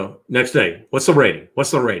all, next day, what's the rating?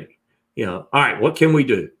 All right, what can we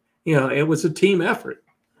do? It was a team effort.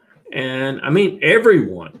 And I mean,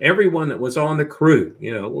 everyone that was on the crew,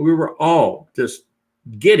 we were all just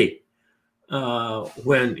giddy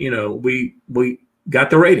when, we got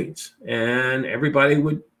the ratings, and everybody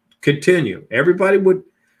would continue. Everybody would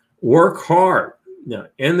work hard,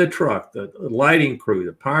 in the truck, the lighting crew,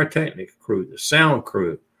 the pyrotechnic crew, the sound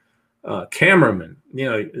crew, cameramen,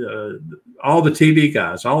 all the TV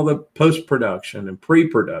guys, all the post-production and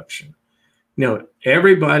pre-production.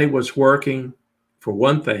 Everybody was working for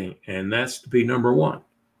one thing, and that's to be number one.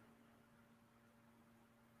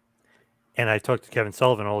 And I talk to Kevin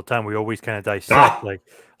Sullivan all the time. We always kind of dissect like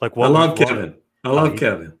what I love Kevin. I love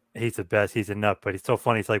Kevin. He's the best. He's a nut, but it's so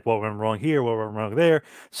funny. It's like, what went wrong here? What went wrong there?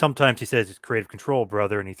 Sometimes he says it's creative control,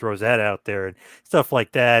 brother, and he throws that out there and stuff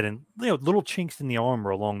like that. And, little chinks in the armor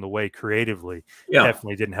along the way creatively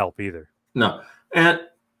definitely didn't help either. No. And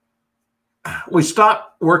we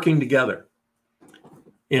stopped working together.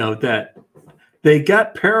 That they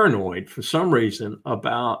got paranoid for some reason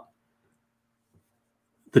about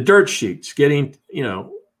the dirt sheets getting,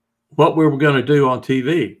 what we were going to do on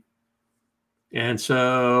TV. And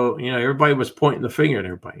so, everybody was pointing the finger at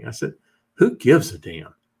everybody. I said, who gives a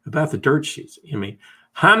damn about the dirt sheets? I mean,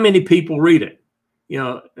 how many people read it?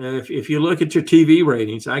 If you look at your TV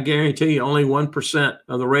ratings, I guarantee you only 1%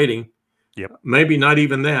 of the rating, maybe not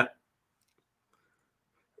even that,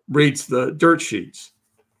 reads the dirt sheets.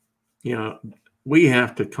 We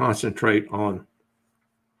have to concentrate on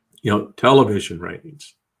television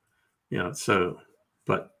ratings. So,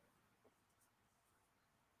 but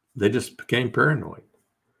they just became paranoid.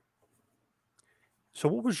 So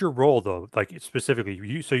what was your role though? Like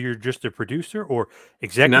specifically, so you're just a producer or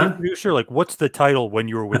executive producer? Like what's the title when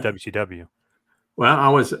you were with WCW? Well, I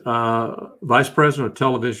was vice president of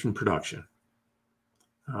television production.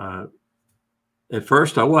 At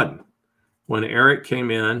first, I wasn't. When Eric came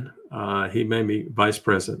in, he made me vice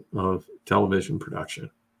president of television production.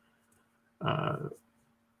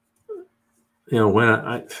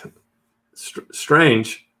 When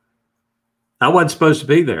strange, I wasn't supposed to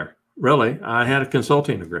be there. Really, I had a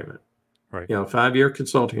consulting agreement. Right. 5-year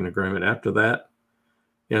consulting agreement. After that,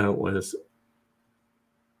 it was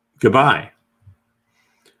goodbye.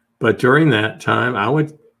 But during that time, I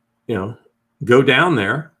would, go down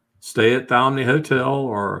there, stay at the Omni Hotel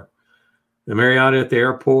or the Marriott at the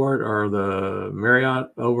airport or the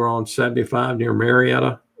Marriott over on 75 near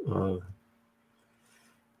Marietta,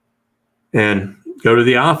 and go to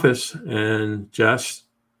the office and just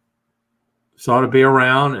sort of be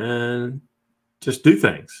around and just do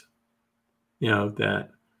things. That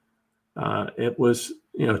it was,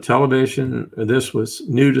 television, this was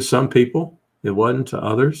new to some people. It wasn't to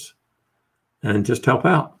others, and just help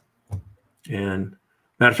out. And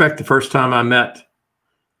matter of fact, the first time I met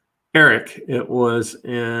Eric, it was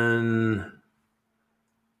in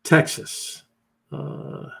Texas,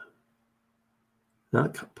 not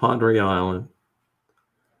Padre Island.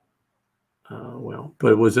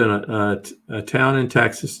 But it was in a town in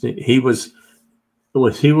Texas. He was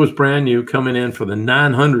brand new, coming in for the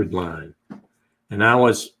 900 line, and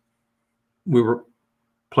we were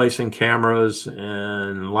placing cameras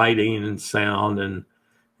and lighting and sound, and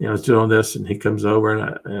I was doing this, and he comes over,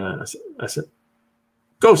 and I said,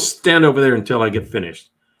 "Go stand over there until I get finished,"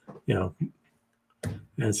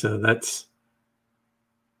 And so that's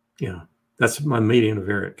my meeting of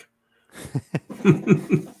Eric.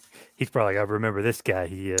 He's probably got to remember this guy.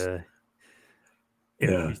 He's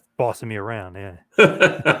bossing me around. Yeah.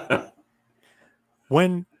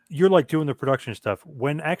 When you're like doing the production stuff,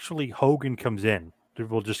 when actually Hogan comes in,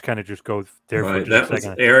 we'll just kind of go there for just a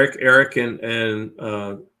second. Eric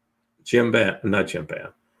and Jim Bass, not Jim Bass.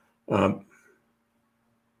 All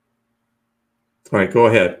right, go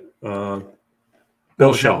ahead.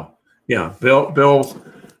 Bill Shaw. Yeah,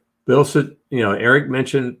 Bill said, Eric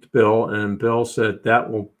mentioned Bill, and Bill said that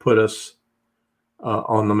will put us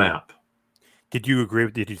on the map. Did you agree?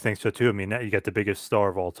 Did you think so too? I mean, now you got the biggest star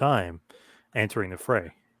of all time entering the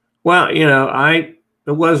fray. Well, it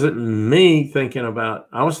wasn't me thinking about.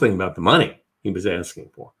 I was thinking about the money he was asking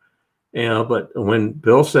for. But when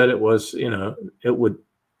Bill said it was, he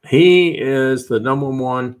is the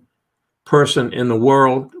 #1 person in the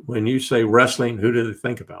world. When you say wrestling, who do they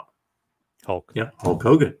think about? Hulk. Yeah, Hulk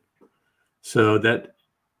Hogan. So that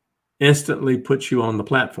instantly puts you on the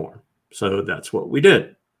platform. So that's what we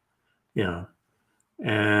did.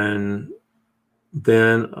 And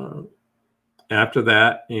then after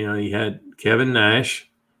that, you had Kevin Nash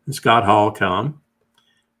and Scott Hall come,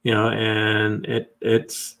 and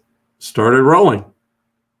it's started rolling.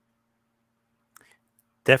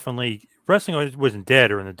 Definitely, wrestling wasn't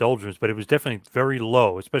dead or in the doldrums, but it was definitely very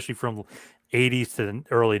low, especially from 80s to the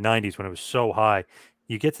early 90s when it was so high.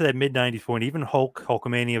 You get to that mid-90s point, even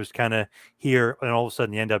Hulkamania was kind of here, and all of a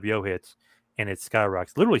sudden the NWO hits, and it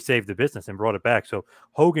skyrockets. Literally saved the business and brought it back. So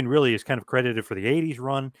Hogan really is kind of credited for the 80s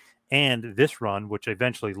run and this run, which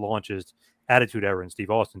eventually launches Attitude Era and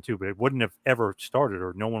Steve Austin too, but it wouldn't have ever started,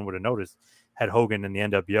 or no one would have noticed, had Hogan and the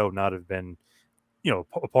NWO not have been, a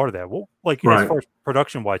part of that. Well, like right. As far as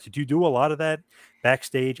production-wise, did you do a lot of that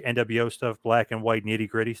backstage NWO stuff, black and white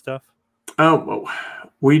nitty-gritty stuff? Oh, well,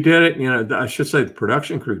 we did it. I should say the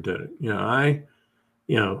production crew did it.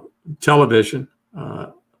 Television.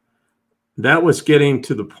 That was getting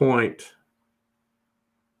to the point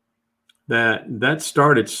that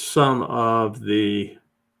started some of the.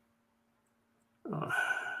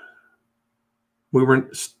 We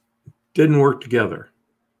didn't work together.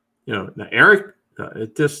 Now Eric,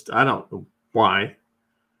 I don't know why.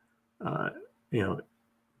 I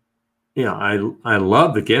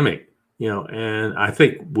love the gimmick. And I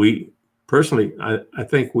think I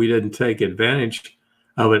think we didn't take advantage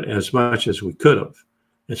of it as much as we could have,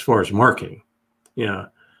 as far as marketing. You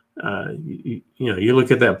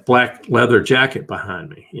look at that black leather jacket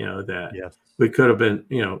behind me. That yes. We could have been.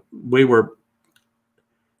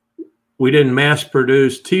 We didn't mass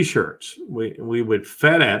produce T-shirts. We would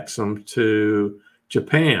FedEx them to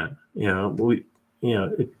Japan.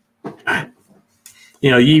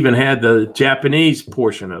 You even had the Japanese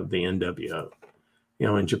portion of the NWO,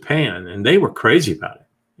 in Japan, and they were crazy about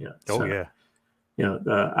it. Yeah. Oh so, yeah.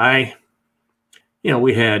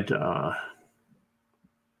 We had,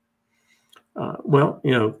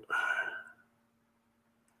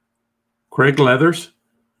 Craig Leathers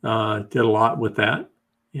did a lot with that.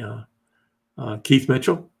 Keith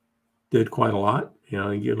Mitchell did quite a lot.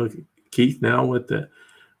 You look at Keith now with the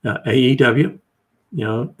AEW.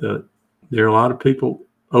 There are a lot of people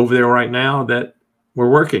over there right now that were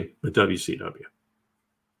working with WCW.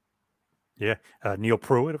 Yeah. Neil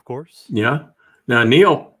Pruitt, of course. Yeah. Now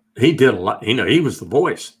Neil, he did a lot. He was the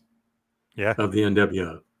voice. Yeah. Of the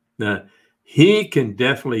NWO. Now he can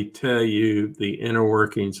definitely tell you the inner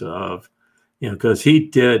workings of, because he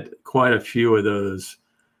did quite a few of those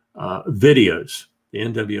videos, the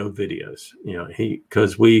NWO videos.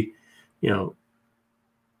 Because we,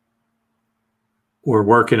 were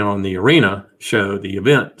working on the arena show, the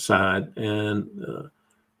event side, and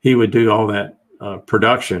he would do all that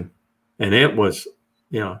production, and it was,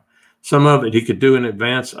 some of it he could do in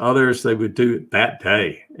advance. Others they would do it that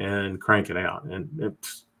day and crank it out, and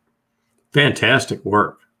it's fantastic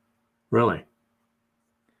work, really.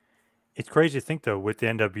 It's crazy to think though, with the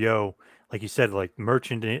NWO, like you said, like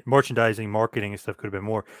merchandising, marketing, and stuff could have been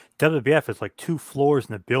more. WWF is like 2 floors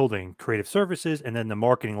in the building, creative services, and then the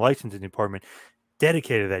marketing licensing department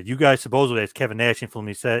dedicated to that. You guys supposedly, as Kevin Nash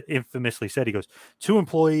infamously said, he goes, 2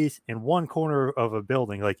 employees in 1 corner of a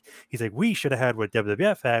building. Like he's like, we should have had what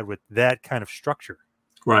WWF had with that kind of structure.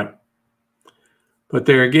 Right. But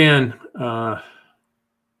there again,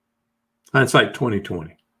 hindsight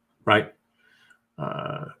 2020, right?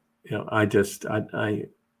 I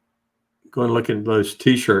go and look at those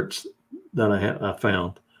T-shirts that I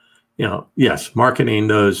found. Yes, marketing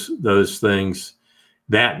those things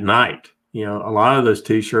that night. A lot of those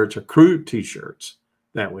T-shirts are crude T-shirts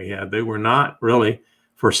that we had. They were not really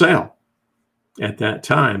for sale at that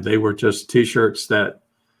time. They were just T-shirts that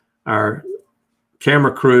our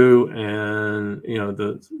camera crew and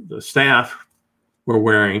the staff were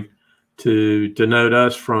wearing to denote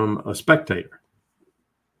us from a spectator.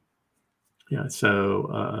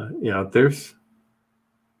 So there's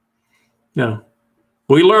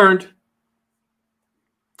we learned.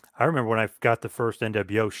 I remember when I got the first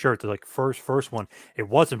NWO shirt, the like first one, it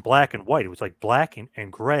wasn't black and white. It was like black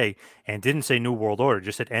and gray, and didn't say New World Order,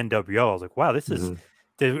 just said NWO. I was like, wow, this is.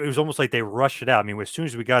 It was almost like they rushed it out. I mean, as soon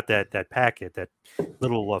as we got that packet, that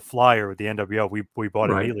little flyer with the NWO, we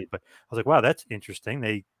bought it immediately. But I was like, wow, that's interesting.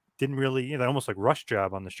 They didn't really, almost like rush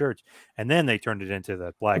job on the shirts, and then they turned it into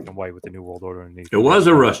the black and white with the New World Order. And it was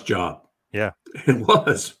a rush job. Yeah, it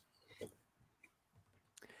was.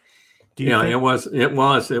 It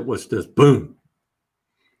was just boom.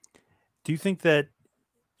 Do you think that,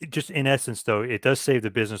 just in essence, though, it does save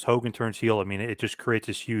the business? Hogan turns heel. I mean, it just creates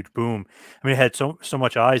this huge boom. I mean, it had so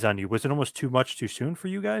much eyes on you. Was it almost too much too soon for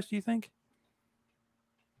you guys, do you think?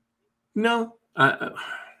 No.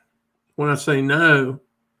 When I say no,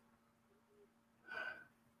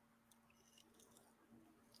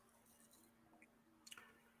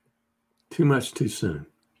 too much too soon.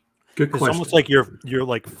 Good question. It's almost like you're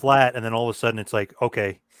like flat, and then all of a sudden it's like,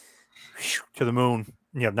 okay, to the moon.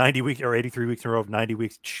 90 weeks or 83 weeks in a row of 90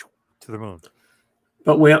 weeks to the moon.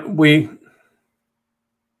 But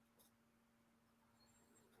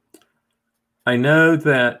I know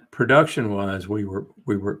that production-wise, we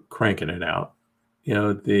were cranking it out. If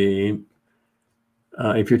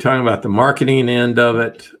you're talking about the marketing end of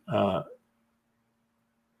it,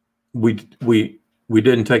 we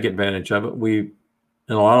didn't take advantage of it. We,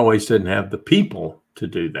 in a lot of ways, didn't have the people to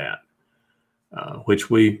do that, which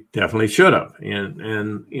we definitely should have.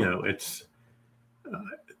 And it's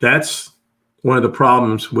that's one of the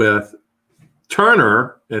problems with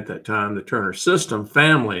Turner at that time, the Turner system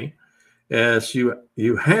family, as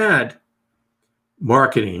you had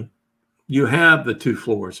marketing, you have the 2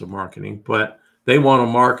 floors of marketing, but they want to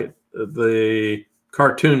market the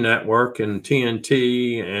Cartoon Network and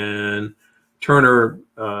TNT and Turner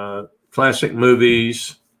classic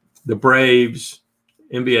movies, the Braves,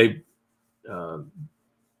 NBA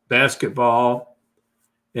basketball,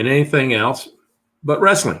 and anything else but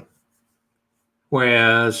wrestling.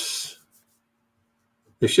 Whereas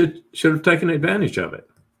they should have taken advantage of it.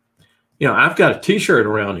 I've got a T-shirt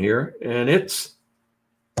around here, and it's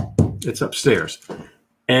upstairs,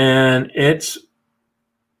 and it's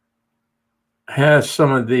has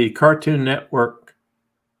some of the Cartoon Network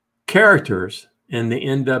characters in the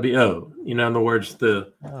NWO. In other words,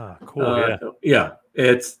 cool, yeah.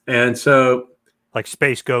 It's, and so like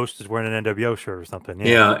Space Ghost is wearing an NWO shirt or something.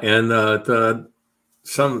 Yeah, and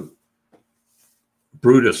some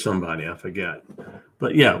Brutus somebody, I forget.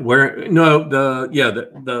 But yeah, the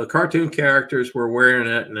cartoon characters were wearing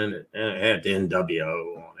it, and then it had the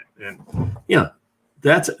NWO on it, and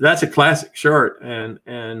that's a classic shirt, and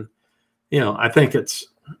I think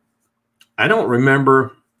I don't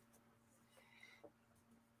remember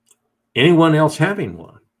anyone else having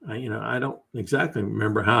one. I don't exactly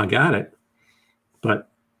remember how I got it, but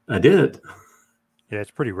I did. Yeah, it's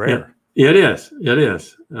pretty rare. Yeah, it is. It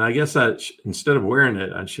is. And I guess instead of wearing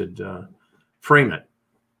it, I should frame it.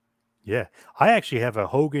 Yeah, I actually have a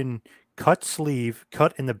Hogan cut sleeve,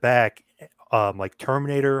 cut in the back, like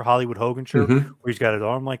Terminator Hollywood Hogan shirt, where he's got his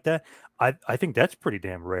arm like that. I think that's pretty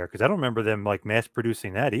damn rare because I don't remember them like mass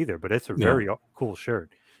producing that either. But it's a very cool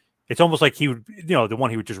shirt. It's almost like he would, the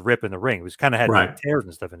one he would just rip in the ring. It was kind of had like tears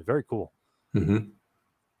and stuff, and it's very cool.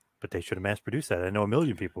 But they should have mass produced that. I know a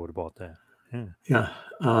million people would have bought that. Yeah,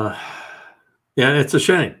 it's a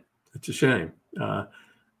shame. It's a shame. And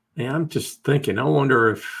I'm just thinking, I wonder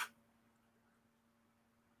if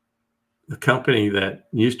the company that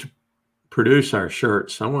used to produce our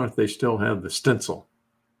shirts, I wonder if they still have the stencil.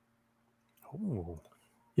 Oh,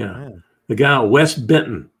 yeah. The guy, Wes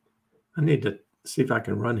Benton. I need to see if I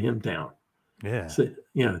can run him down. Yeah. So,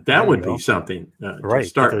 that would be something to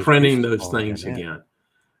start printing those things again.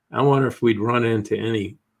 I wonder if we'd run into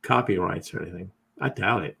any copyrights or anything. I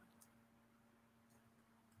doubt it.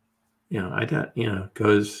 I doubt,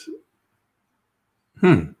 because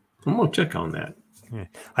I'm gonna check on that. Yeah.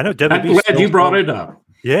 I know I'm glad you brought it up.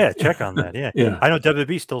 Yeah, check on that. Yeah. Yeah. I know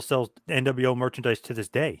WWE still sells NWO merchandise to this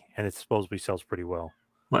day, and it supposedly sells pretty well.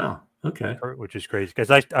 Wow. Okay. Which is crazy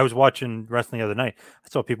because I was watching wrestling the other night. I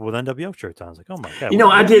saw people with NWO shirts on. I was like, oh my God.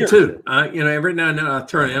 I did too. Every now and then I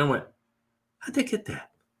turn and I went, how'd they get that?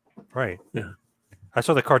 Right. Yeah. I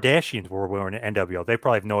saw the Kardashians were wearing an NWO. They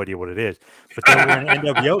probably have no idea what it is, but they're wearing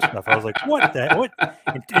NWO stuff. I was like, what? What?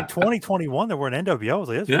 In 2021, they're wearing NWO. I was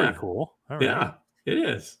like, that's pretty cool. All right. Yeah, it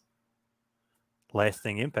is.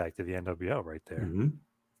 Lasting impact of the NWO right there.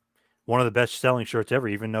 One of the best selling shirts ever,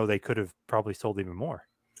 even though they could have probably sold even more.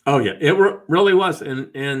 Oh yeah, it really was.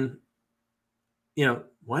 And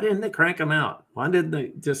why didn't they crank them out? Why didn't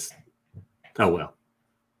they just? Oh well.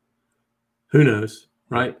 Who knows,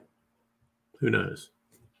 right? Who knows?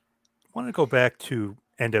 I want to go back to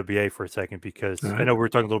NWA for a second because right. I know we were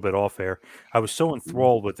talking a little bit off air. I was so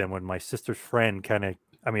enthralled with them when my sister's friend kind of.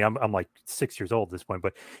 I mean, I'm like 6 years old at this point,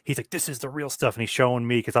 but he's like, "This is the real stuff," and he's showing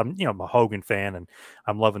me because I'm a Hogan fan and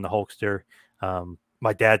I'm loving the Hulkster.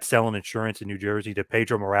 My dad's selling insurance in New Jersey to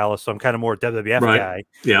Pedro Morales, so I'm kind of more a WWF guy.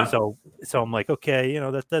 Yeah. So I'm like, okay,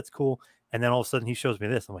 that's cool. And then all of a sudden he shows me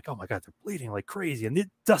this. I'm like, oh my God, they're bleeding like crazy. And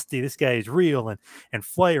Dusty, this guy is real, and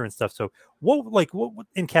Flair and stuff. So what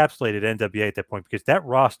encapsulated NWA at that point? Because that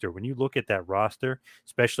roster, when you look at that roster,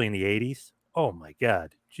 especially in the 80s, oh my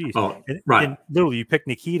God, geez. Oh, and literally you pick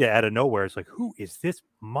Nikita out of nowhere. It's like, who is this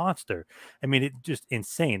monster? I mean, it's just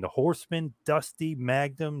insane. The Horseman, Dusty,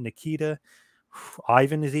 Magnum, Nikita,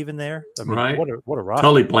 Ivan is even there. I mean, what a roster.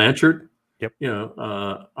 Tully Blanchard. Yep.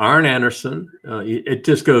 Arn Anderson. It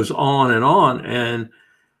just goes on. And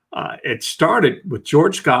it started with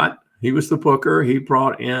George Scott. He was the booker. He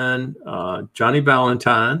brought in Johnny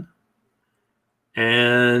Valentine.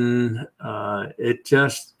 And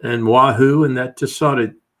and Wahoo. And that just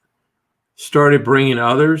started bringing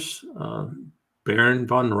others. Baron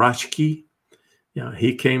von Raschke.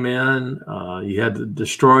 He came in. You had the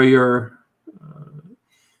Destroyer.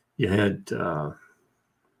 You had...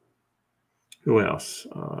 who else?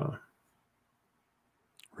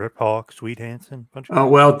 Rip Hawk, Sweet Hansen.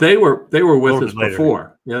 Well, they were with us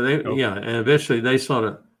before. Yeah, and eventually they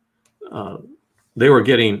sort of they were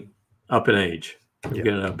getting up in age.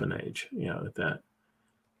 Getting up in age. At that.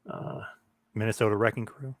 Minnesota Wrecking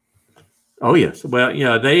Crew. Oh yes. Well,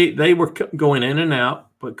 they were going in and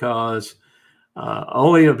out because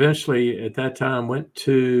Ole eventually at that time went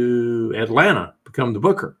to Atlanta, become the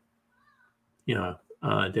booker.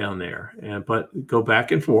 Down there, but go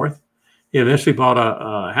back and forth. He eventually bought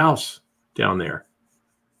a house down there,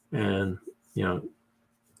 and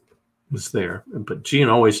was there. But Gene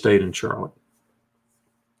always stayed in Charlotte.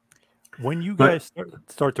 When you guys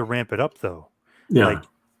start to ramp it up, though,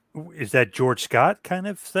 is that George Scott kind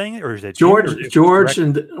of thing, or is that George,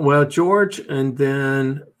 and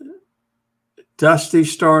then Dusty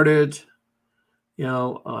started.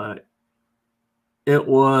 It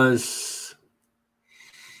was.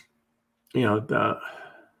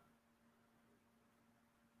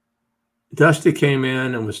 Dusty came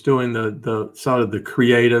in and was doing the sort of the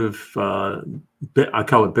creative, I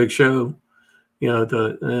call it Big Show,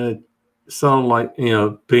 the sort of like,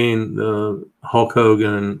 being the Hulk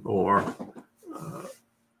Hogan or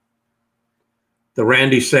the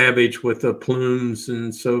Randy Savage with the plumes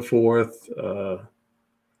and so forth,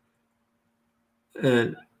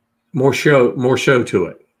 and more show to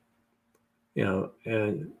it,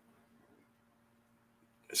 and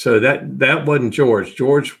so that wasn't George.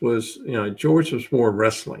 George was more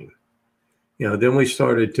wrestling. Then we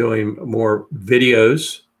started doing more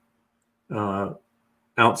videos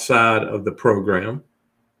outside of the program.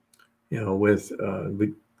 With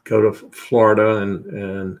we go to Florida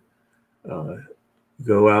and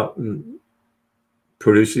go out and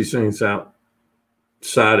produce these things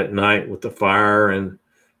outside at night with the fire and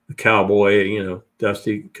the cowboy,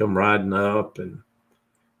 Dusty come riding up and,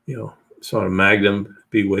 sort of Magnum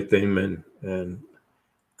be with him and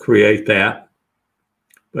create that.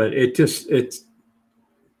 But it's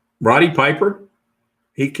Roddy Piper.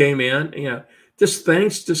 He came in, just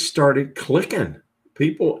things just started clicking.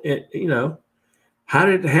 People, how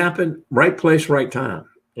did it happen? Right place, right time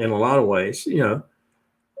in a lot of ways,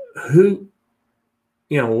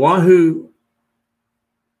 Wahoo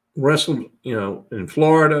wrestled, in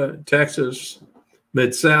Florida, Texas,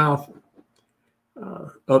 Mid-South,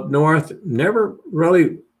 up north, never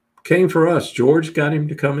really came for us. George got him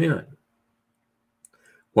to come in.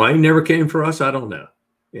 Why he never came for us, I don't know.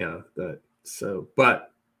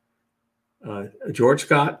 But George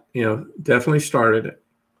Scott, definitely started it.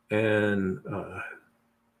 And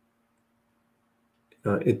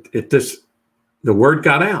the word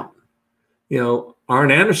got out.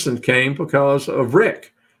 Arn Anderson came because of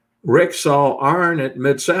Rick. Rick saw Arn at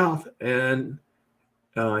Mid-South, and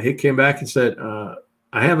he came back and said,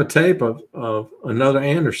 I have a tape of another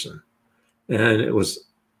Anderson. And it was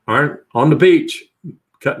Arn on the beach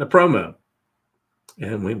cutting a promo.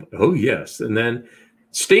 And we, oh, yes. And then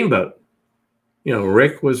Steamboat.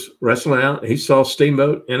 Rick was wrestling out. He saw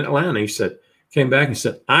Steamboat in Atlanta. He came back and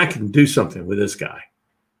said, I can do something with this guy.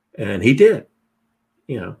 And he did,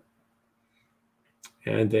 And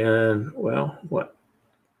then, well, what?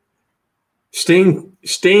 Sting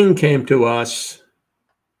came to us.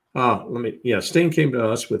 Sting came to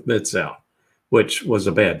us with Mid-South, which was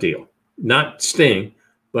a bad deal. Not Sting,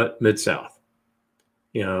 but Mid-South.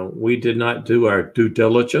 We did not do our due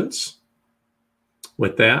diligence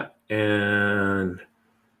with that. And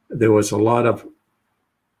there was a lot of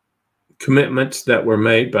commitments that were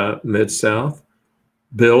made by Mid-South,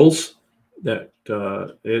 bills that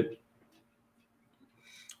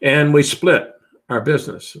and we split our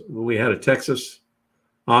business. We had a Texas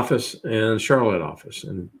office and Charlotte office,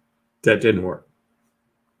 and that didn't work.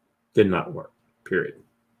 Did not work, period.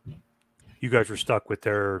 You guys were stuck with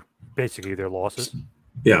basically their losses?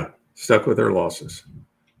 Yeah, stuck with their losses.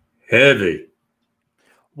 Heavy.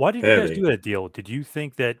 Why did you guys do that deal? Did you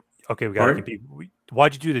think that, okay, we got to compete?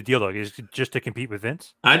 Why'd you do the deal, though? Is it just to compete with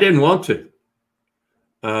Vince? I didn't want to.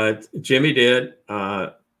 Jimmy did.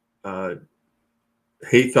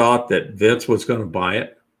 He thought that Vince was going to buy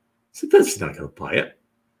it. I said, Vince is not going to buy it.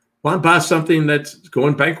 Why buy something that's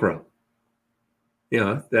going bankrupt?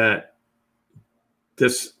 That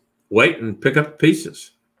just wait and pick up the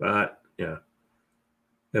pieces. But,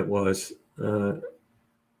 it was,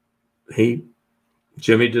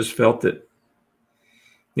 Jimmy just felt that,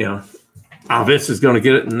 Vince is going to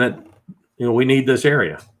get it, and that, we need this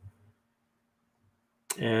area.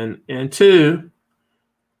 And two,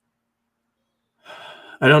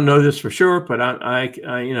 I don't know this for sure, but I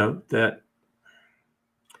that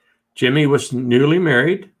Jimmy was newly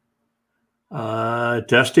married.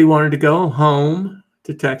 Dusty wanted to go home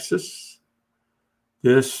to Texas.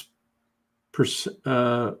 This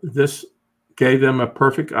gave them a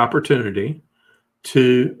perfect opportunity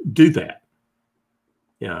to do that.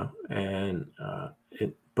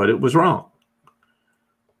 But it was wrong.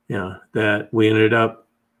 That we ended up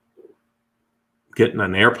getting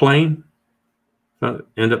an airplane.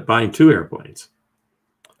 End up buying 2 airplanes.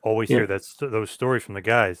 Always hear those stories from the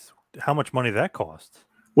guys. How much money did that cost?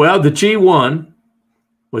 Well, the G1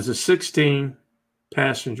 was a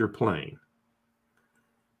 16-passenger plane.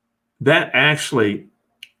 That actually,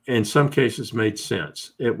 in some cases, made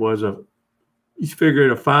sense. It was you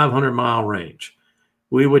figured a 500-mile range.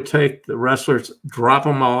 We would take the wrestlers, drop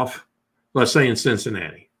them off, let's say in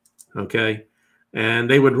Cincinnati, okay? And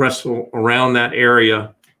they would wrestle around that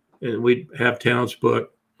area. And we'd have towns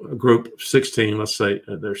book a group of 16, let's say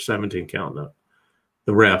there's 17 counting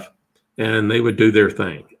the ref, and they would do their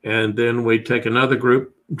thing. And then we'd take another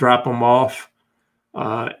group, drop them off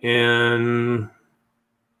in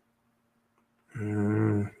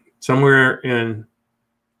somewhere in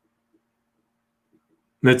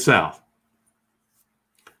Mid-South,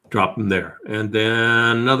 drop them there. And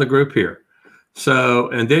then another group here. So,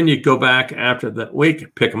 and then you go back after that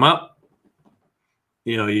week, pick them up,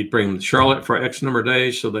 you'd bring them to Charlotte for X number of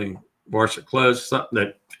days so they wash their clothes, something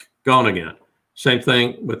that gone again. Same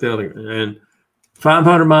thing with the other. And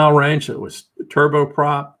 500-mile range, it was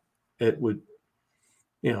turboprop. It would,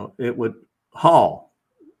 it would haul.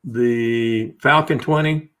 The Falcon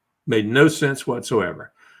 20 made no sense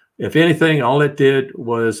whatsoever. If anything, all it did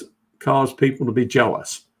was cause people to be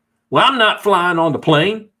jealous. Well, I'm not flying on the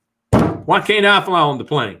plane. Why can't I fly on the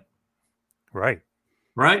plane? Right.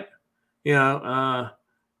 Right. What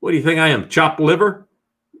do you think I am? Chopped liver?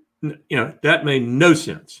 That made no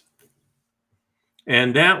sense.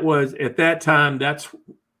 And that was, at that time, that's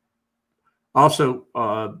also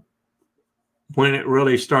when it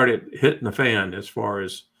really started hitting the fan as far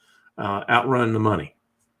as outrunning the money.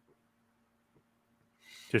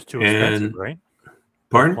 Just too expensive, right?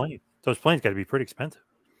 Pardon? Those planes got to be pretty expensive.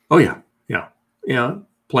 Oh, yeah.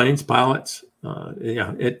 Planes, pilots. But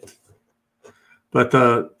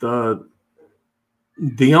the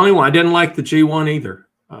only one, I didn't like the G1 either.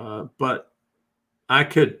 But I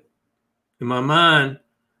could, in my mind,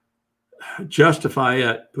 justify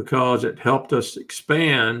it because it helped us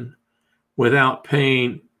expand without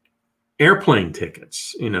paying airplane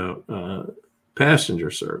tickets,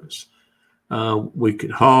 passenger service. We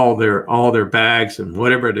could haul all their bags and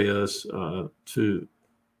whatever it is to,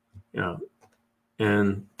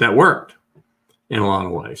 and that worked in a lot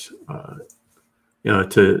of ways.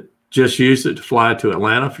 To just use it to fly to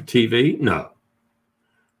Atlanta for TV, no,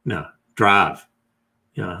 drive.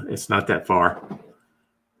 It's not that far.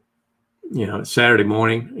 Saturday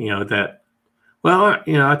morning,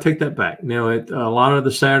 I take that back. A lot of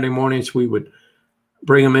the Saturday mornings we would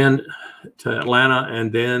bring them in to Atlanta,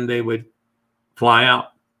 and then they would fly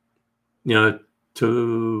out,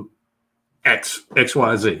 to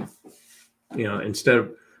XYZ, instead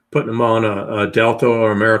of putting them on a Delta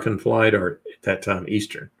or American flight, or at that time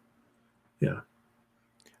Eastern.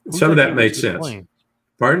 Some of that made sense.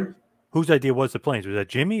 Pardon? Whose idea was the planes? Was that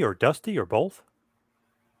Jimmy or Dusty or both?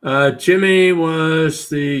 Jimmy was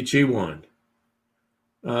the G1.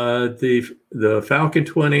 The Falcon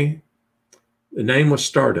 20, the name was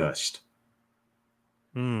Stardust.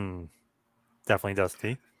 Definitely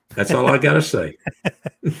Dusty. That's all I got to say.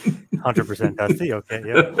 100% Dusty. Okay.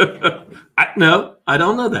 Yeah. No, I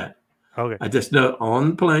don't know that. Okay. I just know on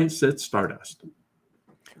the plane said Stardust.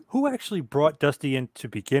 Who actually brought Dusty in to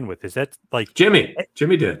begin with? Is that like Jimmy?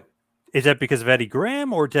 Jimmy did. Is that because of Eddie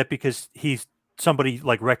Graham, or is that because he's somebody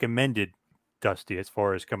like recommended Dusty as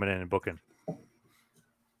far as coming in and booking?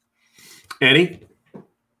 Eddie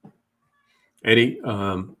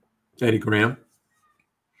Graham.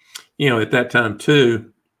 At that time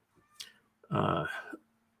too,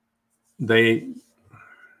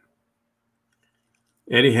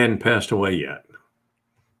 Eddie hadn't passed away yet,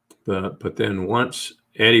 but then once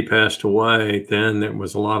Eddie passed away, then there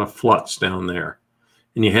was a lot of flux down there,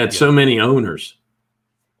 and you had so many owners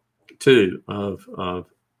too of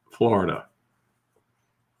Florida.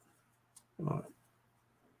 Are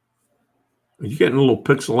you getting a little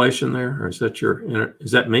pixelation there, or is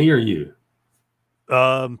that me or you?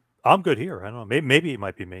 I'm good here. I don't know. Maybe it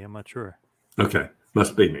might be me. I'm not sure. Okay,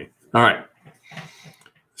 must be me. All right.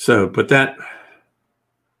 So, but that,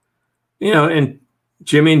 and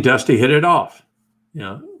Jimmy and Dusty hit it off,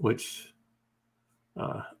 which,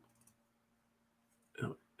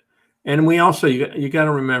 and we also, you got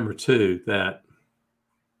to remember too that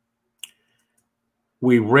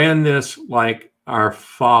we ran this like our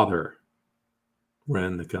father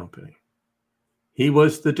ran the company. He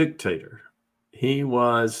was the dictator. He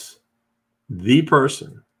was the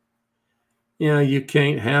person. You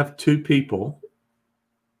can't have two people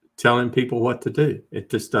telling people what to do. It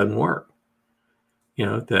just doesn't work.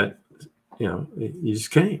 You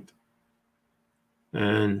just can't.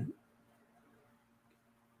 And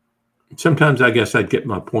sometimes I guess I'd get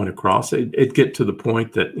my point across. It'd get to the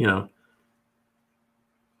point that,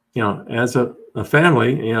 as a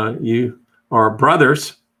family, you are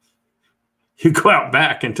brothers, you go out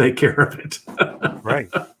back and take care of it.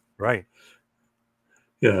 Right.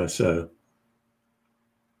 Yeah. So,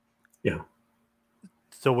 yeah.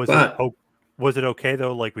 So was it okay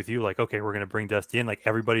though? Like with you, like, okay, we're going to bring Dusty in, like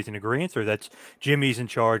everybody's in agreement, or that's Jimmy's in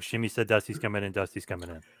charge. Jimmy said Dusty's coming in. Dusty's coming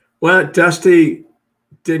in. Well, Dusty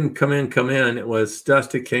didn't come in. It was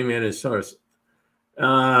Dusty came in as sort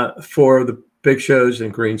of for the big shows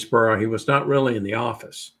in Greensboro. He was not really in the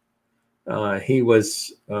office. He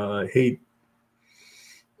was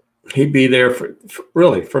he'd be there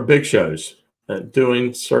for big shows,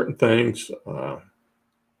 doing certain things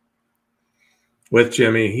with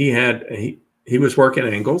Jimmy. He was working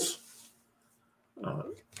angles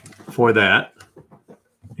for that,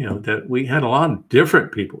 that we had a lot of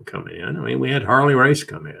different people come in. I mean, we had Harley Race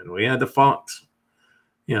come in. We had the Funks,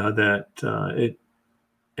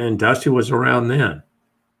 and Dusty was around then.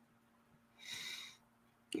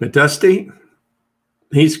 But Dusty,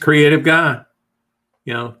 he's a creative guy.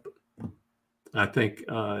 I think,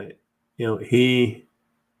 he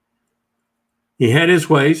had his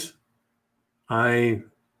ways. I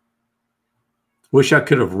wish I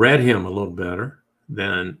could have read him a little better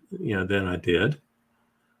than I did.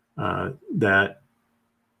 That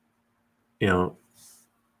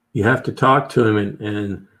you have to talk to him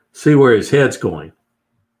and see where his head's going.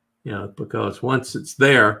 Because once it's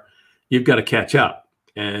there, you've got to catch up,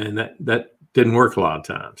 and that didn't work a lot of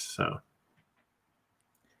times.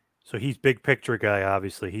 So he's big picture guy,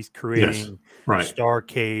 obviously. He's creating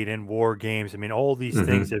Starcade and War Games. I mean, all these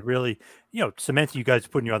things that really, cement you guys,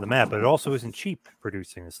 putting you on the map, but it also isn't cheap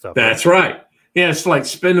producing this stuff. That's right. Yeah, it's like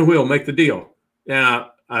spin the wheel, make the deal.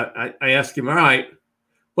 Now, I asked him, all right,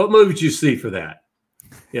 what movie did you see for that?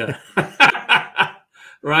 Yeah.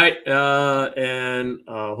 Right. And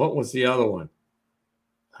what was the other one?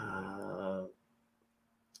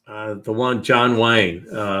 The one John Wayne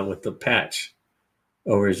with the patch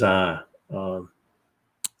over his eye.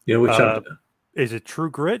 Is it True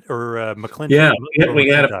Grit or McClinton? Yeah, we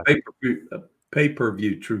had a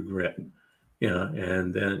pay-per-view True Grit.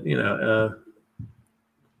 And then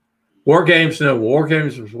War Games. No, War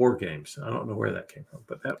Games was War Games. I don't know where that came from,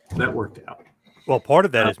 but that worked out. Well, part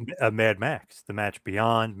of that is Mad Max, the match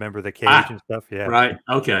Beyond. Remember the cage and stuff? Yeah. Right.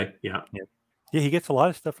 Okay. Yeah. Yeah, he gets a lot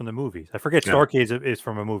of stuff from the movies. I forget Starcade is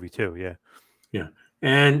from a movie too. Yeah. Yeah.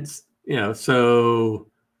 And, so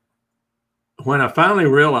when I finally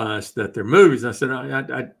realized that they're movies, I said,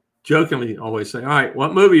 I jokingly always say, all right,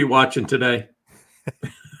 what movie are you watching today?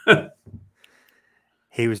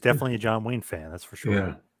 He was definitely a John Wayne fan. That's for sure.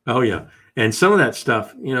 Yeah. Oh, yeah. And some of that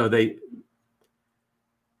stuff,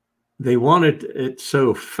 they wanted it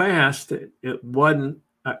so fast, it wasn't,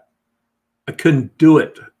 I couldn't do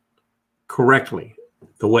it correctly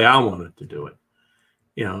the way I wanted to do it.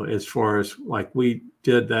 As far as like we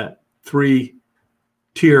did that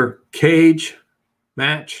 3-tier cage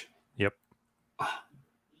match. Yep.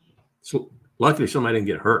 So luckily somebody didn't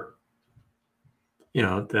get hurt.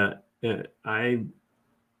 I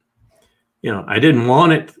didn't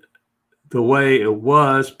want it the way it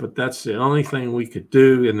was, but that's the only thing we could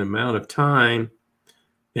do in the amount of time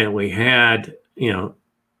that we had, in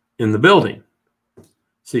the building.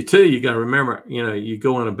 See, too, you got to remember, you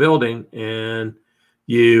go in a building and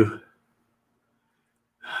you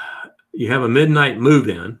have a midnight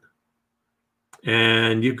move-in,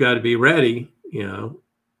 and you've got to be ready.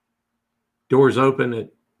 Doors open at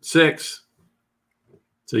 6,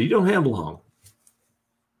 so you don't have long.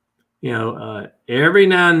 Every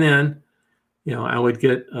now and then, I would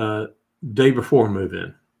get a day before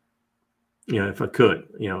move-in. If I could.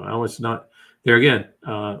 I was not there again.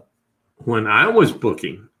 When I was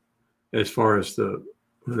booking, as far as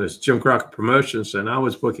this Jim Crockett Promotions, and I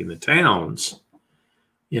was booking the towns,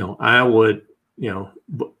 I would,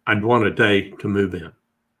 I'd want a day to move in,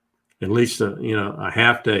 at least a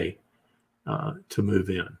half day to move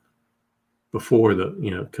in before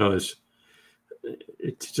because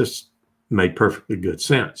it just made perfectly good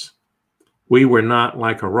sense. We were not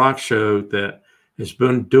like a rock show that has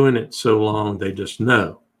been doing it so long they just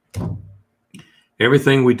know.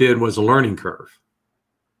 Everything we did was a learning curve.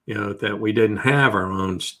 That we didn't have our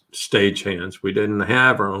own stage hands. We didn't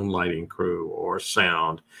have our own lighting crew or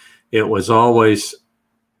sound. It was always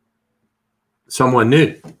someone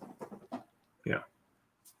new. Yeah.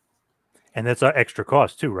 And that's an extra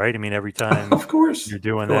cost too, right? I mean, every time of course you're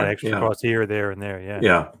doing that extra cost here, there, and there.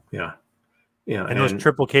 Yeah. Yeah. And those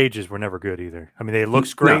triple cages were never good either. I mean, it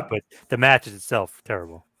looks great, but the matches itself,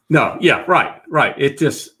 terrible. No. Yeah. Right. It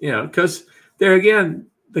just, because there again,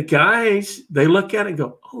 the guys, they look at it and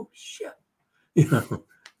go, oh shit,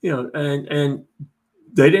 and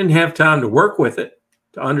they didn't have time to work with it,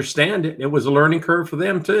 to understand it. It was a learning curve for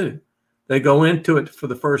them too. They go into it for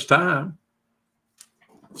the first time.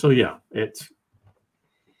 So yeah, it's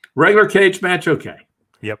regular cage match. Okay.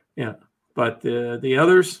 Yep. Yeah. But the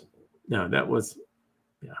others, no, that was,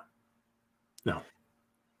 no.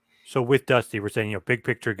 So with Dusty, we're saying, big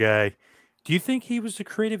picture guy. Do you think he was a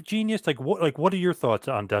creative genius? What are your thoughts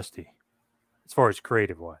on Dusty as far as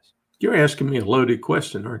creative wise? You're asking me a loaded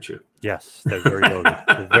question, aren't you? Yes, they're very loaded.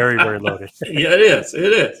 They're very, very loaded. Yeah, it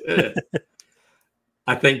is.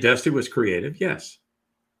 I think Dusty was creative. Yes.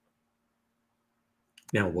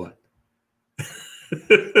 Now what?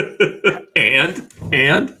 and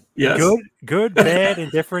yes. Good, bad,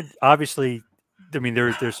 and different. Obviously, I mean,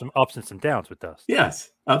 there's some ups and some downs with Dust. Yes,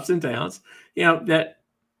 ups and downs. You know, that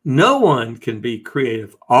no one can be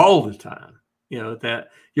creative all the time. You know, that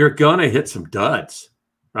you're going to hit some duds,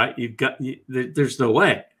 right? There's no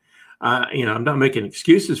way. You know, I'm not making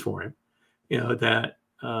excuses for him. You know, that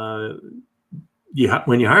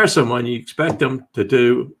when you hire someone, you expect them to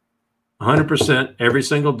do 100% every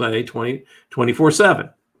single day,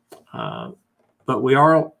 24/7. But we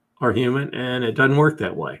are human, and it doesn't work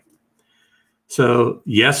that way. So,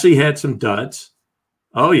 yes, he had some duds.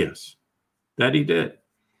 Oh, yes, that he did.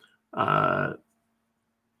 And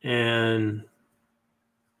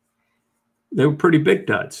they were pretty big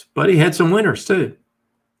duds, but he had some winners too.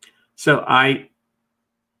 So I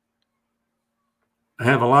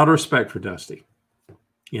have a lot of respect for Dusty.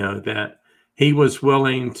 You know, that he was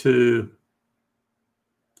willing to,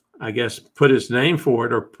 I guess, put his name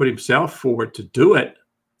forward or put himself forward to do it.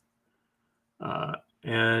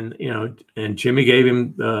 And, you know, and Jimmy gave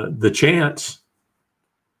him the chance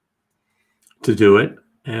to do it,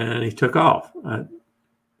 and he took off.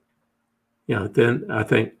 You know, then I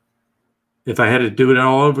think if I had to do it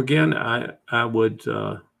all over again, I would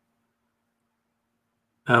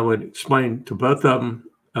explain to both of them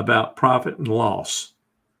about profit and loss.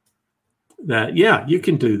 That, yeah, you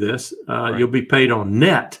can do this. Right. You'll be paid on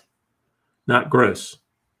net, not gross.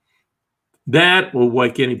 That will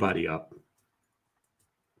wake anybody up.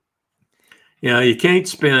 You know, you can't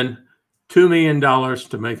spend $2 million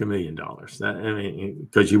to make $1 million. That, I mean,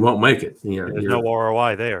 because you won't make it. You know, there's no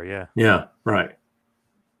ROI there. Yeah. Yeah. Right.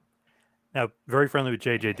 Now, very friendly with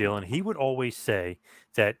J.J. Dillon. He would always say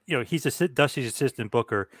that, you know, he's Dusty's assistant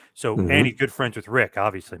booker. So, and he's good friends with Rick,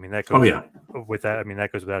 obviously. I mean, that goes with that. I mean,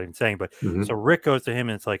 that goes without even saying. But so Rick goes to him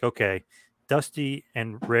and it's like, okay, Dusty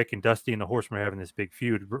and Rick and Dusty and the Horsemen are having this big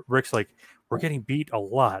feud. Rick's like, we're getting beat a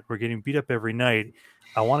lot. We're getting beat up every night.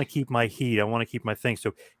 I want to keep my heat. I want to keep my thing.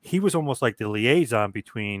 So he was almost like the liaison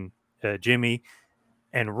between Jimmy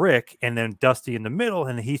and Rick, and then Dusty in the middle.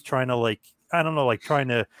 And he's trying to, like, I don't know, like trying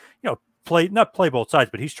to, you know, not play both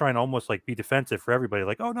sides, but he's trying to almost like be defensive for everybody.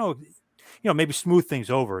 Like, oh no, you know, maybe smooth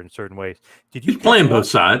things over in certain ways. Did you? He's playing both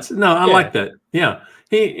sides. No, I like that. Yeah,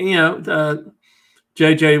 you know,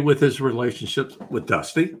 JJ with his relationships with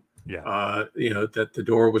Dusty. Yeah. You know, that the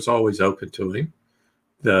door was always open to him.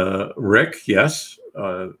 The Rick, yes.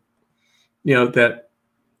 You know, that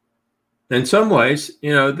in some ways,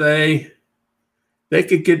 you know, they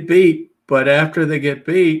could get beat, but after they get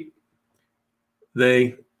beat,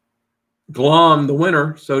 they glom the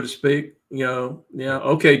winner, so to speak. You know,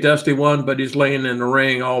 okay, Dusty won, but he's laying in the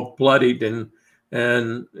ring all bloodied, and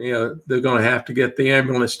you know, they're going to have to get the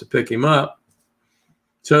ambulance to pick him up.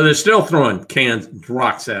 So they're still throwing cans and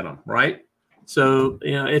rocks at him, right? So,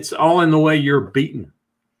 you know, it's all in the way you're beaten.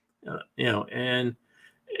 You know, and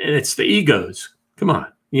it's the egos. Come on,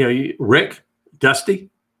 you know, Rick,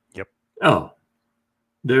 Dusty. Yep. Oh,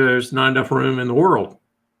 there's not enough room in the world,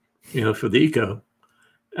 you know, for the ego,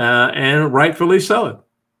 and rightfully so.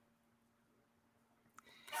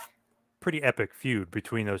 Pretty epic feud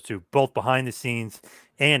between those two, both behind the scenes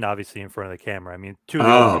and obviously in front of the camera. I mean, two of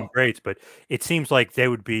the all-time greats, but it seems like they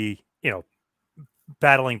would be, you know,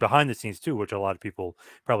 battling behind the scenes too, which a lot of people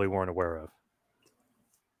probably weren't aware of.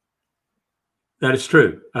 That is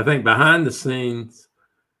true. I think behind the scenes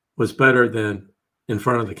was better than in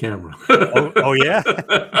front of the camera. oh yeah.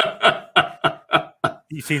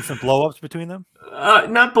 You seen some blow-ups between them?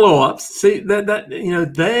 Not blow-ups. See, that you know,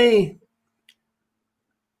 they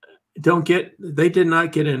did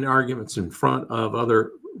not get in arguments in front of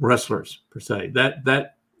other wrestlers per se.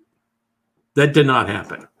 That did not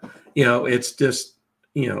happen. You know, it's just,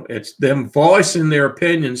 you know, it's them voicing their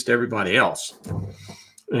opinions to everybody else.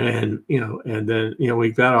 And, you know, and then, you know, we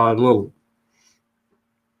got our little,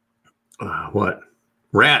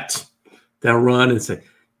 rats that'll run and say,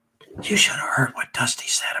 you should have heard what Dusty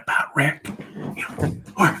said about Rick. You know,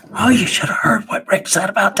 or, oh, you should have heard what Rick said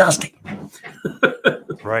about Dusty.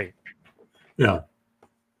 Right. Yeah.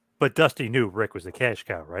 But Dusty knew Rick was the cash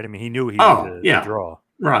cow, right? I mean, he knew he was the draw.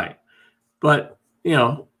 Right. But, you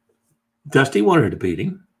know, Dusty wanted to beat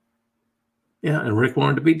him. Yeah, and Rick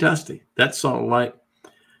wanted to beat Dusty. That's sort of like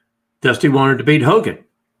Dusty wanted to beat Hogan.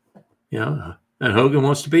 You know, and Hogan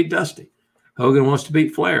wants to beat Dusty. Hogan wants to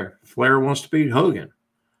beat Flair. Flair wants to beat Hogan.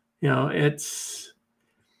 You know, it's,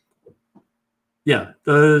 yeah,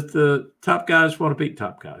 the top guys want to beat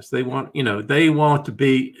top guys. They want, you know, they want to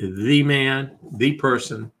be the man, the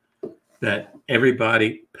person that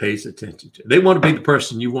everybody pays attention to. They want to be the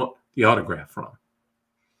person you want the autograph from.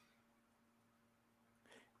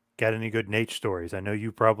 Got any good Nate stories? I know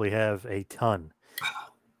you probably have a ton.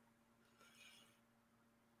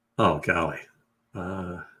 Oh, golly.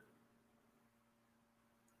 Uh,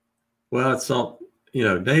 well, it's all,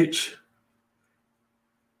 Nate.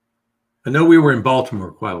 I know we were in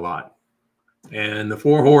Baltimore quite a lot, and the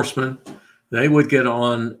Four Horsemen, they would get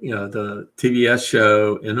on, the TBS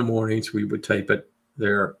show in the mornings. We would tape it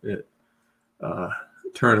there at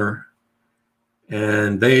Turner,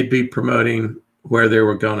 and they'd be promoting where they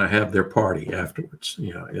were going to have their party afterwards.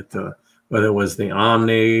 Whether it was the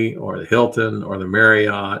Omni or the Hilton or the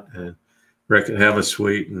Marriott, and Rick would have a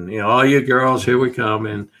suite, and all you girls, here we come,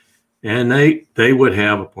 and they would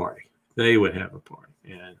have a party. They would have a party,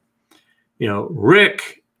 and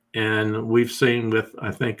Rick, and we've seen with,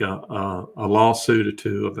 I think, a lawsuit or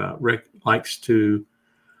two about Rick likes to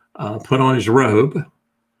put on his robe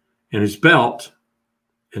and his belt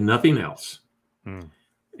and nothing else.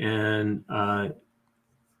 And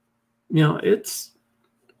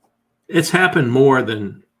it's happened more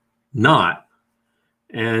than not.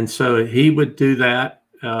 And so he would do that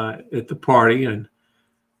at the party and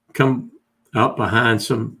come up behind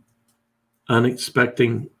some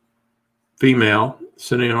unexpected female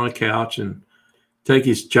sitting on a couch and take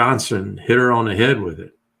his Johnson, hit her on the head with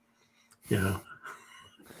it.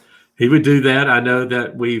 He would do that. I know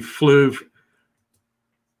that we flew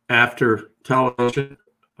after television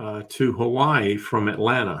to Hawaii from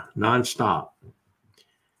Atlanta nonstop.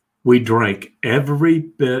 We drank every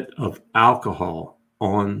bit of alcohol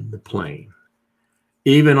on the plane,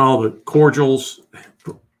 even all the cordials.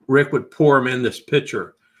 Rick would pour them in this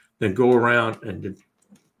pitcher, then go around and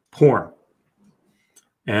pour them.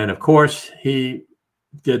 And of course, he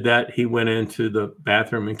did that. He went into the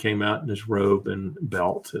bathroom and came out in his robe and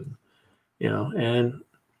belt, and and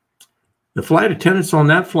the flight attendants on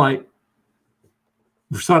that flight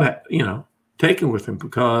were sort of taken with him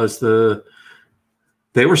because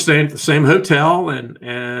they were staying at the same hotel,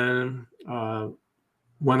 and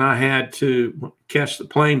when I had to catch the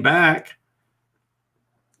plane back,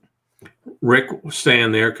 Rick was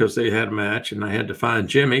staying there because they had a match, and I had to find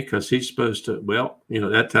Jimmy because he's supposed to. Well,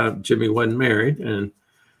 that time Jimmy wasn't married, and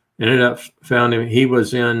ended up found him. He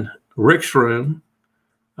was in Rick's room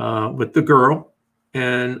with the girl,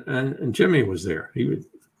 and Jimmy was there.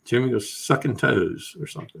 Jimmy was sucking toes or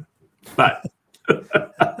something, but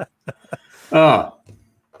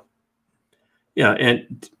yeah,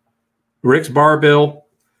 and Rick's bar bill,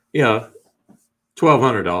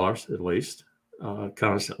 $1,200 at least,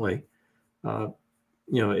 constantly. At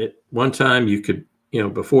one time you could,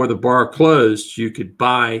 before the bar closed, you could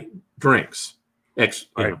buy drinks.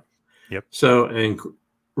 Right. Yep. So, and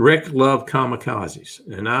Rick loved kamikazes,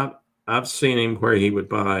 and I've seen him where he would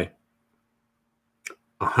buy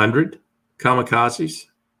 100 kamikazes.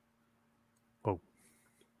 Oh.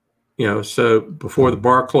 So before the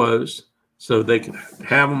bar closed, so they could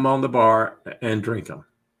have them on the bar and drink them.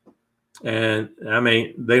 And I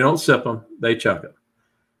mean, they don't sip them, they chug them.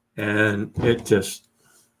 And it just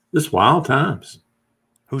wild times.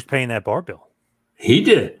 Who's paying that bar bill? He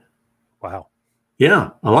did. Wow. Yeah,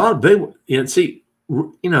 a lot of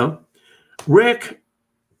Rick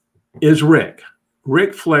is Rick.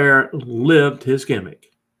 Ric Flair lived his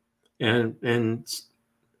gimmick, and in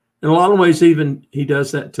a lot of ways, even he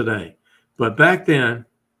does that today. But back then,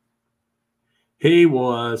 he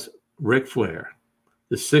was Ric Flair,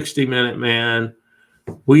 the 60-minute man,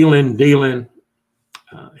 wheeling, dealing.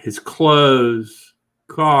 His clothes,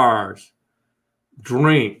 cars,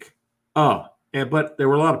 drink. But there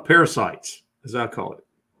were a lot of parasites, as I call it.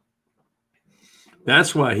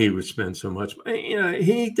 That's why he would spend so much.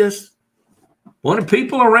 He just wanted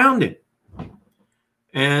people around him.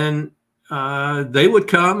 And they would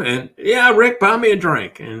come and, Rick, buy me a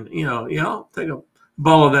drink. And, I'll take a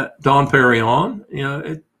bottle of that Dom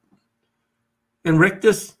Perignon, and Rick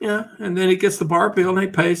just, and then he gets the bar bill and he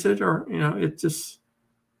pays it, or, it just.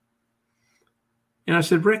 And I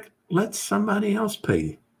said, Rick, let somebody else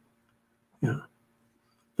pay you.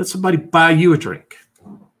 Let somebody buy you a drink.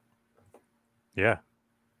 Yeah.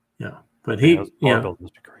 Yeah. But he, bar bill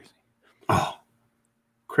must be crazy. Oh,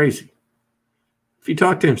 crazy. If you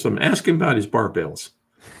talk to him ask him about his bar bills.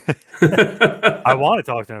 I want to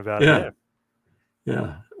talk to him about it.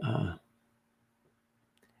 Yeah.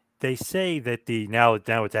 They say that now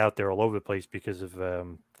it's out there all over the place because of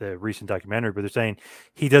the recent documentary, but they're saying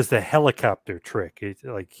he does the helicopter trick. It's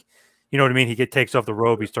like, you know what I mean? He takes off the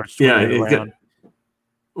robe, he starts swimming around.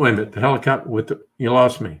 Wait a minute, the helicopter you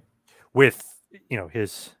lost me. With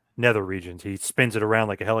his nether regions, he spins it around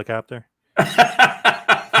like a helicopter.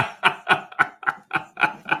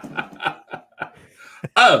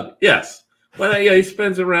 Oh yes, well he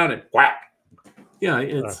spins around it. Whack. Yeah,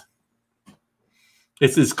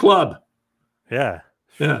 it's his club. Yeah.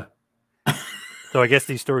 Yeah. So I guess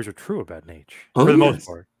these stories are true about Nate Oh, for the most yes.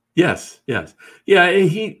 part. Yes, yes. Yeah,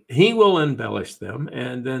 he will embellish them,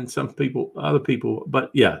 and then some people, other people,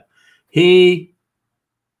 but yeah, he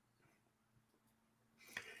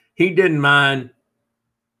didn't mind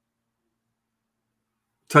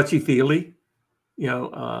touchy-feely, you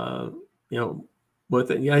know,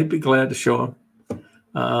 with it. Yeah, he'd be glad to show them.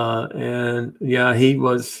 And yeah, he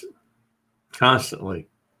was constantly,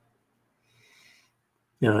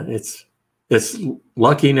 it's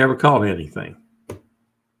lucky he never caught anything.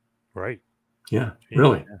 Right. Yeah, Jeez,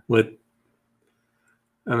 really. yeah.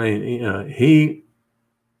 I mean,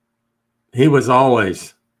 he was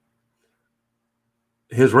always,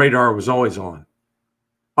 his radar was always on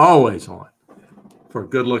for a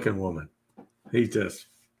good looking woman. He just,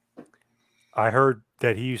 I heard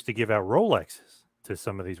that he used to give out Rolexes to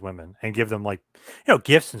some of these women and give them, like,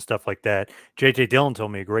 gifts and stuff like that. JJ Dillon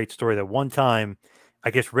told me a great story that one time, I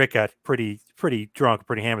guess Rick got pretty drunk,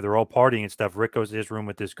 pretty hammered. They're all partying and stuff. Rick goes to his room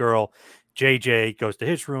with this girl. JJ goes to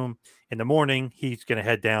his room. In the morning, he's going to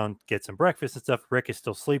head down, get some breakfast and stuff. Rick is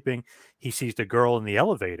still sleeping. He sees the girl in the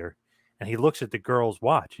elevator and he looks at the girl's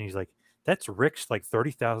watch and he's like, that's Rick's like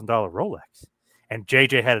 $30,000 Rolex. And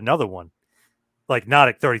JJ had another one, like not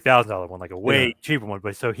a $30,000 one, like a way cheaper one.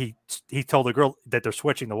 But so he told the girl that they're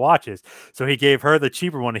switching the watches. So he gave her the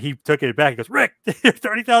cheaper one and he took it back. He goes, Rick,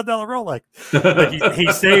 $30,000 Rolex. But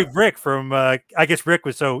he saved Rick from, I guess Rick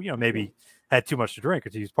was so, maybe had too much to drink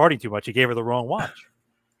because he was partying too much. He gave her the wrong watch.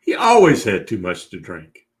 He always had too much to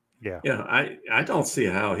drink. Yeah. Yeah. I don't see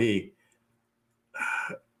how he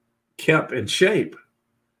kept in shape,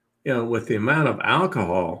 with the amount of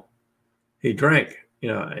alcohol he drank,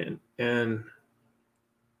 and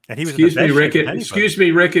he was excuse me,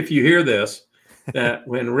 Rick, if you hear this, that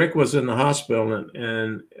when Rick was in the hospital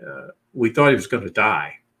and we thought he was going to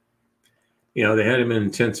die, they had him in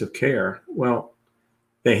intensive care. Well,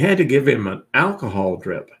 they had to give him an alcohol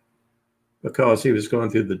drip because he was going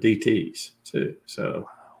through the DTs too. So,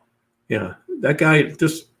 yeah, that guy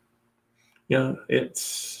just,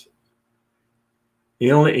 it's,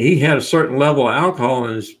 he had a certain level of alcohol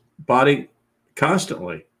in his body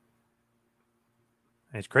constantly.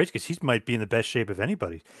 And it's crazy because he might be in the best shape of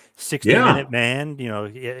anybody. 60-minute man,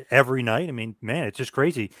 every night. I mean, man, it's just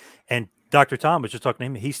crazy. And Dr. Tom was just talking to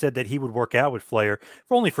him. He said that he would work out with Flair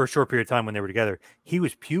for a short period of time when they were together. He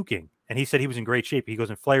was puking, and he said he was in great shape. He goes,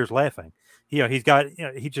 and Flair's laughing. He's got,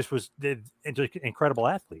 he just was an incredible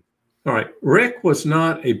athlete. All right. Rick was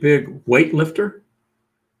not a big weightlifter.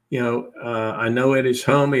 I know at his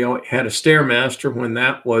home, he had a Stairmaster when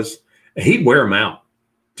that was, he'd wear them out,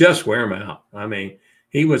 just wear them out. I mean,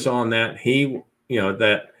 he was on that. He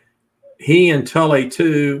and Tully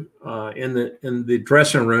too, in the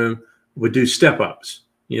dressing room would do step ups.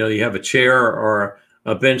 You have a chair or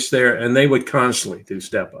a bench there, and they would constantly do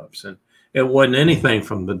step ups. And it wasn't anything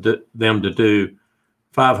from them to do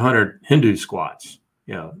 500 Hindu squats.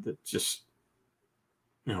 That just,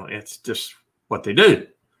 it's just what they do.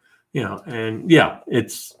 And yeah,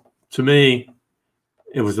 it's, to me,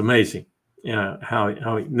 it was amazing. How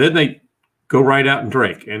then they go right out and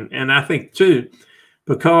drink. And I think too,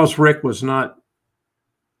 because Rick was not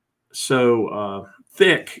so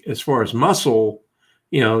thick as far as muscle,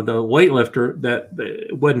 the weightlifter, that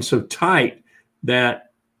it wasn't so tight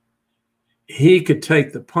that he could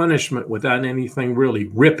take the punishment without anything really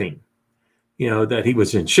ripping. That he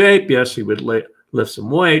was in shape. Yes, he would lift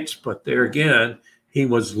some weights, but there again, he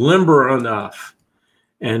was limber enough.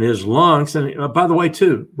 And his lungs, and by the way,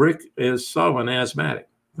 too, Rick is sort of an asthmatic.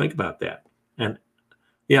 Think about that. And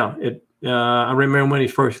yeah, I remember when he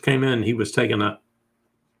first came in, he was taking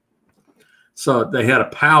so they had a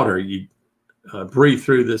powder you breathe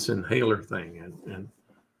through this inhaler thing, and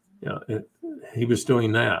he was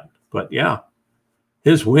doing that. But yeah,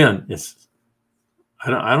 his win is,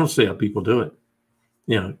 I don't see how people do it.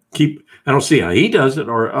 I don't see how he does it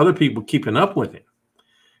or other people keeping up with him.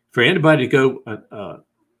 For anybody to go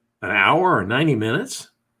an hour or 90 minutes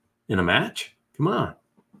in a match, come on.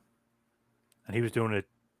 And he was doing it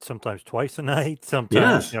sometimes twice a night,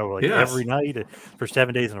 sometimes every night for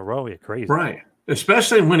 7 days in a row. Yeah, crazy. Right.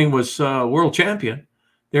 Especially when he was world champion.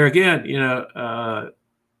 There again, you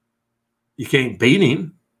can't beat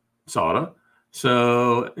him, sort of.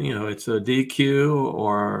 So, it's a DQ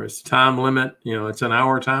or it's time limit. It's an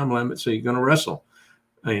hour time limit. So you're going to wrestle,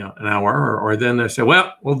 an hour. Or then they say,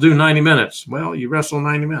 well, we'll do 90 minutes. Well, you wrestle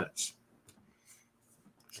 90 minutes.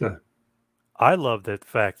 So I love the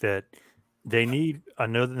fact that they need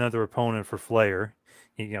another opponent for Flair.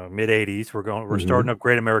 Mid-'80s. We're starting up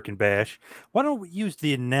Great American Bash. Why don't we use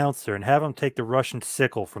the announcer and have him take the Russian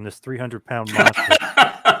sickle from this 300-pound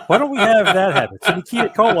monster Why don't we have that happen? So Nikita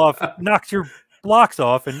Koloff knocks your blocks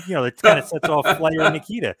off, and it kind of sets off Flair and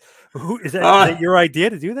Nikita. Is that your idea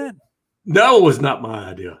to do that? No, it was not my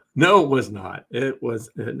idea. No, it was not. It was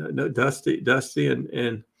no, Dusty,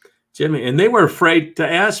 and Jimmy, and they were afraid to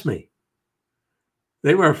ask me.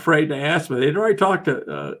 They were afraid to ask me. They'd already talked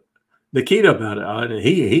to Nikita about it, and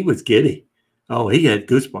he was giddy. Oh, he had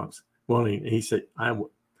goosebumps. Well, he said,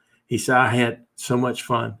 I had so much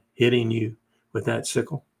fun hitting you with that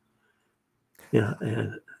sickle. Yeah,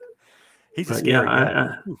 and he's a scary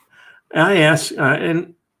guy. I asked,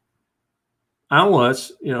 and I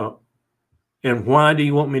was, and why do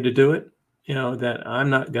you want me to do it? That I'm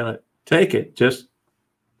not going to take it. Just,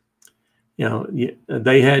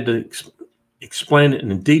 they had to explain it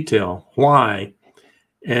in detail why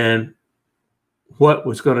and what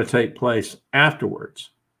was going to take place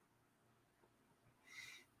afterwards.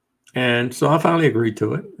 And so I finally agreed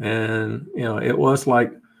to it. And, it was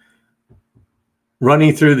like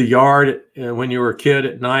running through the yard when you were a kid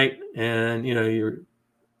at night, and, you're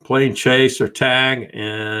playing chase or tag,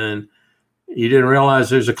 and you didn't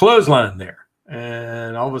realize there's a clothesline there.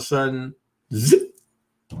 And all of a sudden, zip.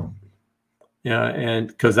 And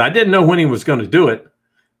because I didn't know when he was going to do it,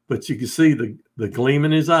 but you could see the gleam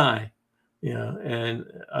in his eye. And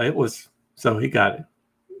it was, so he got it.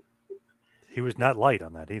 He was not light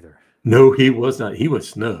on that either. No, he was not. He was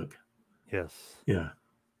snug. Yes. Yeah.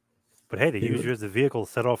 But hey, they used you as the vehicle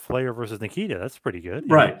to set off Flair versus Nikita. That's pretty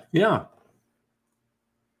good. Right. Yeah.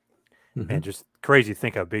 Man, just crazy to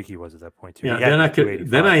think how big he was at that point too. Yeah. Then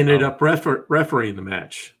I ended up refereeing the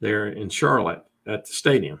match there in Charlotte at the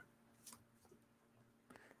stadium.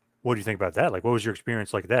 What do you think about that? Like, what was your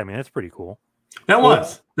experience like that? I mean, that's pretty cool. That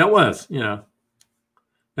was, that was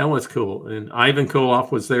cool. And Ivan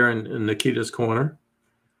Koloff was there in Nikita's corner.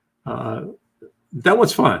 That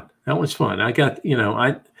was fun. That was fun. I got,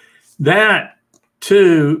 that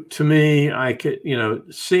too, to me, I could,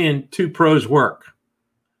 seeing two pros work,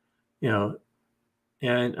 and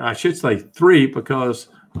I should say three, because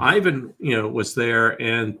Ivan, was there,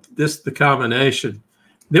 and the combination,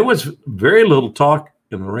 there was very little talk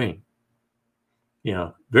in the ring,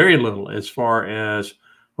 very little as far as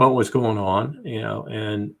what was going on,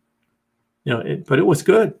 and, but it was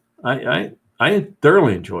good. I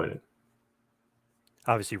thoroughly enjoyed it.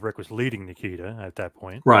 Obviously, Rick was leading Nikita at that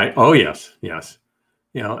point. Right. Oh, yes. Yes.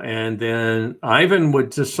 And then Ivan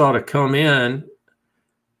would just sort of come in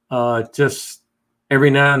just every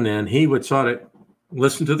now and then. He would sort of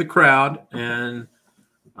listen to the crowd and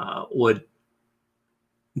would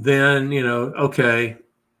then, okay,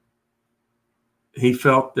 he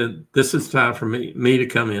felt that this is time for me to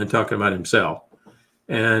come in talking about himself.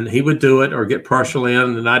 And he would do it or get partial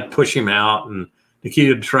in, and I'd push him out, and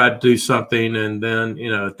Nikita would try to do something. And then,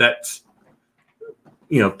 that's,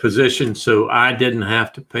 position. So I didn't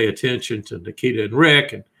have to pay attention to Nikita and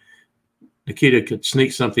Rick, and Nikita could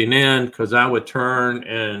sneak something in because I would turn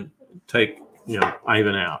and take,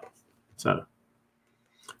 Ivan out. So,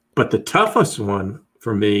 but the toughest one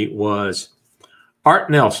for me was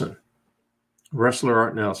Art Nelson, wrestler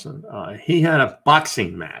Art Nelson. He had a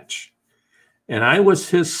boxing match, and I was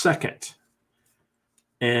his second,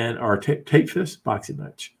 and our tape fist boxing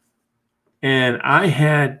match. And I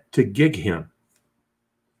had to gig him,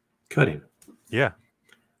 cut him. Yeah.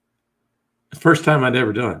 The first time I'd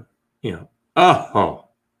ever done, oh,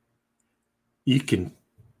 you can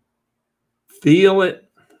feel it.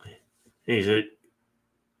 He said,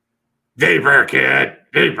 deeper, kid,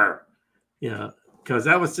 deeper. Because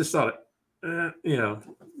I was just sort of,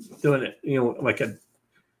 doing it, like I'd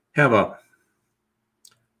have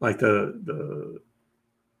like the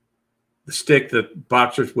stick that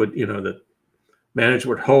boxers would, the manager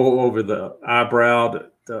would hold over the eyebrow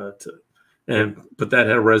but that had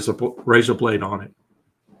a razor blade on it.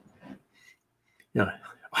 Wow.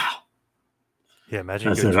 Yeah, imagine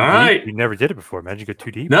I you go said, too all deep. right. You never did it before. Imagine you go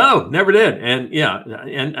too deep. No, never did. And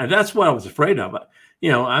and that's what I was afraid of.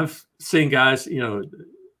 I've seen guys,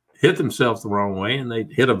 hit themselves the wrong way, and they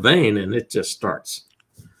hit a vein, and it just starts,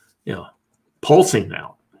 pulsing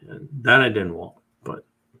out. And that I didn't want. But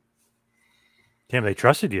damn, they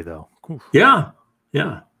trusted you though. Oof. Yeah.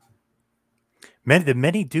 The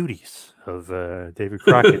many duties of David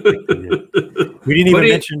Crockett. We didn't even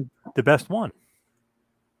mention the best one.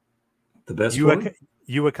 The best one?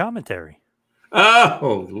 You a commentary.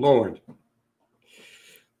 Oh, Lord.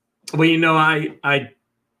 Well,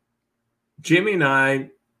 Jimmy and I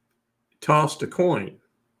tossed a coin,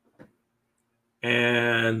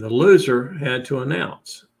 and the loser had to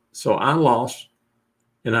announce. So I lost,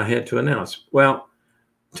 and I had to announce. Well,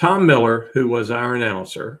 Tom Miller, who was our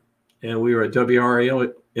announcer, and we were at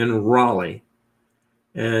WRAL in Raleigh,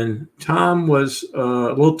 and Tom was a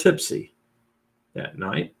little tipsy that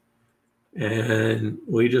night. And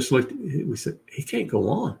we just looked, we said, he can't go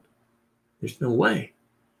on. There's no way.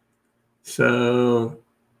 So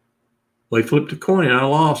we flipped a coin and I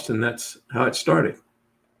lost, and that's how it started.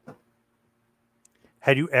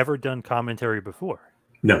 Had you ever done commentary before?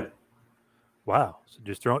 No. Wow. So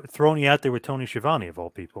just throwing you out there with Tony Schiavone, of all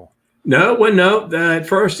people. No, well, no. At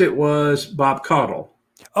first it was Bob Caudle.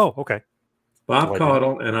 Oh, okay. Bob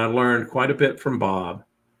Caudle, and I learned quite a bit from Bob.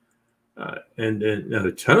 And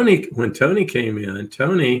then Tony, when Tony came in,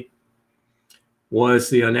 Tony was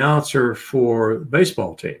the announcer for the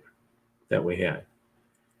baseball team that we had.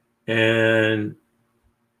 And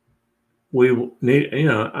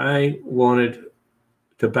I wanted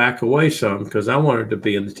to back away some because I wanted to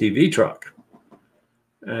be in the TV truck.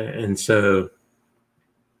 And so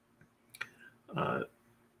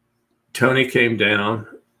Tony came down,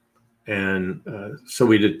 and so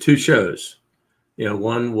we did two shows.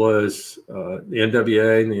 One was the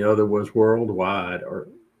NWA and the other was Worldwide or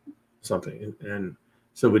something. And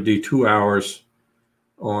so we'd do 2 hours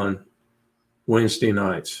on Wednesday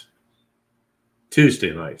nights,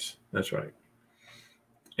 Tuesday nights. That's right.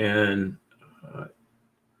 And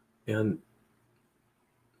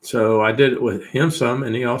so I did it with him some,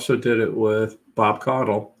 and he also did it with Bob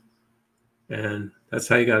Caudle. And that's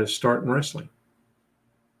how he got his start in wrestling.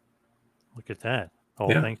 Look at that. All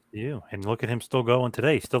thanks to you. And look at him still going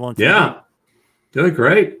today, still on TV. Yeah. Doing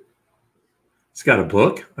great. He's got a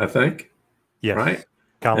book, I think. Yes. Right?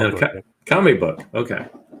 Comic book. Okay.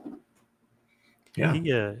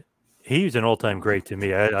 Yeah. He's an all-time great to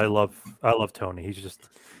me. I love Tony. He's just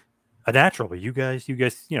a natural, but you guys,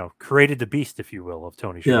 created the beast, if you will, of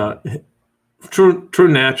Tony. Yeah. True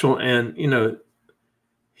natural. And,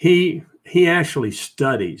 he actually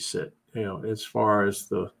studies it, as far as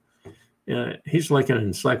he's like an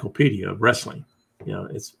encyclopedia of wrestling.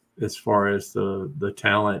 It's as far as the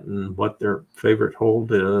talent and what their favorite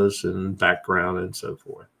hold is and background and so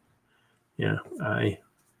forth. Yeah, I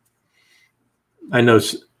knew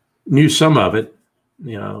some of it,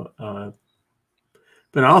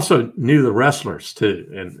 but I also knew the wrestlers too,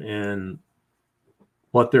 and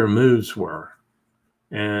what their moves were,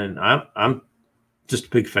 and I'm just a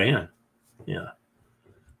big fan. Yeah.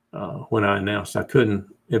 When I announced, I couldn't.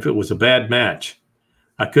 If it was a bad match,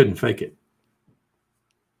 I couldn't fake it.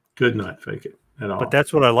 Could not fake it at all. But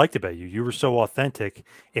that's what I liked about you. You were so authentic.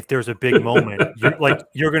 If there's a big moment,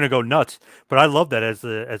 you're going to go nuts. But I love that as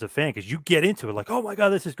a fan, because you get into it like, oh my God,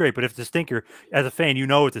 this is great. But if it's a stinker, as a fan,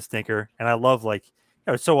 it's a stinker. And I love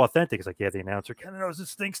it's so authentic. It's like, yeah, the announcer kind of knows it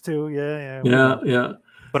stinks too. Yeah.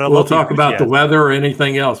 But we'll talk about the weather or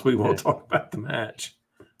anything else. We won't talk about the match.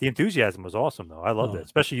 The enthusiasm was awesome, though. I loved it,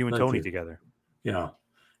 especially you and Tony together. Yeah.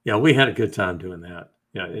 Yeah, we had a good time doing that.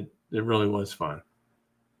 Yeah, it really was fun.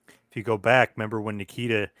 If you go back, remember when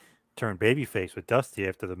Nikita turned babyface with Dusty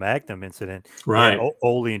after the Magnum incident? Right.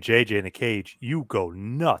 Ole and JJ in the cage. You go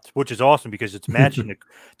nuts, which is awesome because it's matching.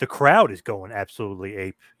 The crowd is going absolutely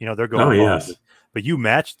ape. They're going. Oh, yes. But you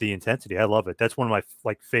matched the intensity. I love it. That's one of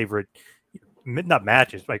my favorite, not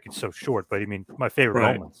matches, like it's so short, but I mean, my favorite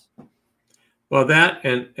moments. Well, that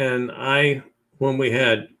and when we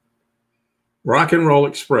had Rock and Roll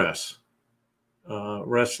Express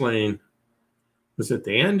wrestling, was it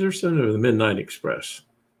the Anderson or the Midnight Express?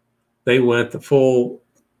 They went the full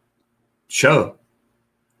show.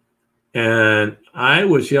 And I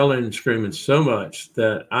was yelling and screaming so much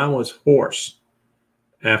that I was hoarse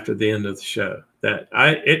after the end of the show.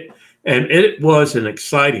 It was an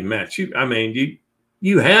exciting match. You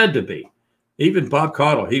had to be. Even Bob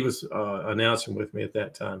Caudle, he was announcing with me at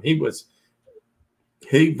that time. He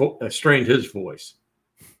strained his voice.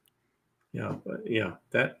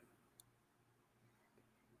 That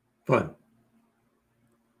fun.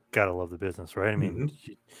 Gotta love the business, right? I mean,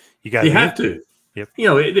 you have to. Yep.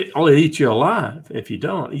 It'll eat you alive if you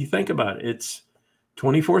don't. You think about it. It's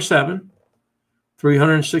 24/7,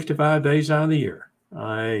 365 days out of the year.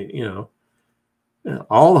 All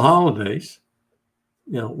the holidays,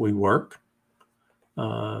 we work.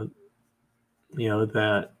 That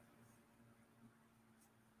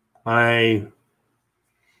my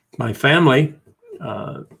family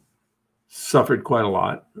suffered quite a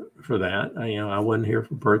lot for that. I wasn't here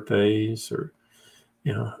for birthdays or,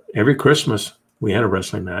 every Christmas we had a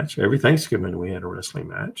wrestling match. Every Thanksgiving we had a wrestling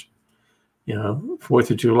match.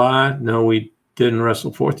 4th of July, no, we didn't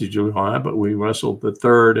wrestle 4th of July, but we wrestled the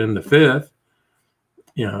 3rd and the 5th.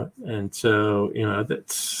 And so,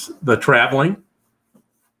 that's the traveling.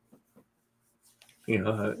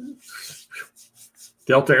 Didn't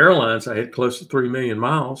Delta Airlines, I had close to 3 million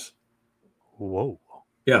miles. Whoa.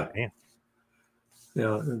 Yeah. Man. You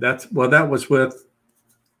know, that was with,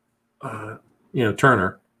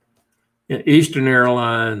 Turner. Eastern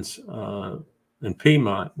Airlines and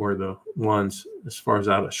Piedmont were the ones as far as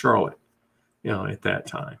out of Charlotte, at that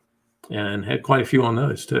time, and had quite a few on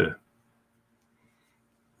those too.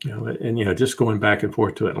 And just going back and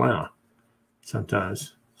forth to Atlanta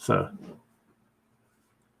sometimes. So,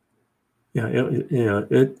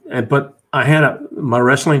 but I had my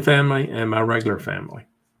wrestling family and my regular family.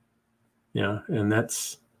 And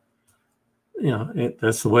that's,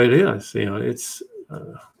 that's the way it is. It's,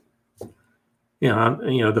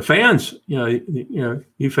 the fans, you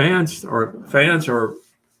fans are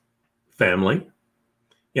family.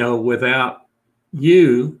 Without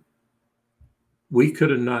you, we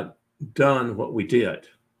could have not done what we did.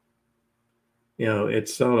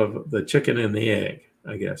 It's sort of the chicken and the egg,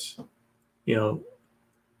 I guess.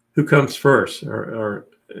 Who comes first?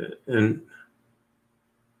 And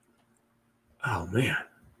oh man,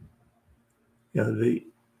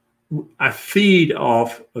 I feed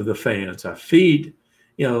off of the fans. I feed,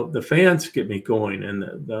 the fans get me going, and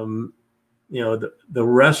the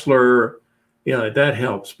wrestler, that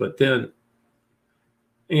helps. But then,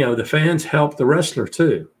 the fans help the wrestler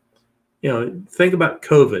too. Think about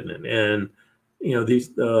COVID and these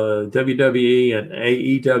WWE and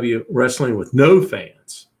AEW wrestling with no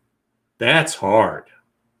fans. That's hard.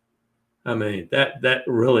 I mean, that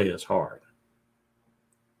really is hard.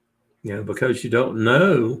 Because you don't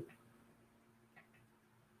know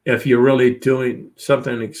if you're really doing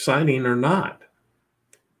something exciting or not.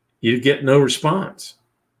 You get no response.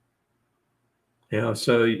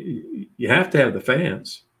 So you have to have the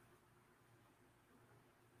fans.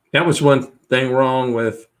 That was one thing wrong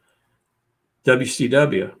with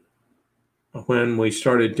WCW when we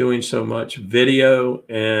started doing so much video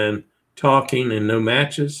and talking and no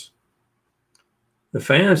matches. The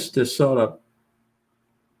fans just sort of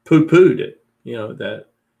poo-pooed it, that,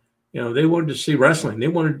 they wanted to see wrestling. They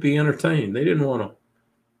wanted to be entertained. They didn't want to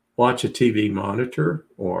watch a TV monitor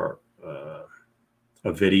or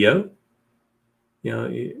a video,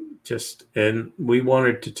 and we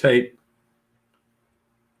wanted to tape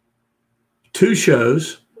 2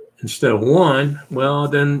 shows instead of 1. Well,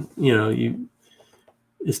 then,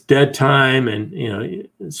 it's dead time. And,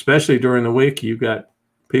 especially during the week, you got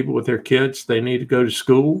people with their kids, they need to go to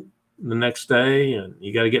school the next day, and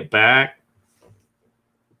you got to get back.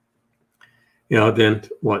 Then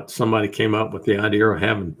somebody came up with the idea of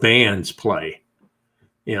having bands play,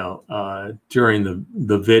 during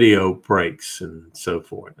the video breaks and so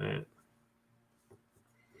forth. And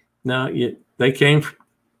now they came,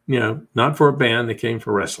 not for a band, they came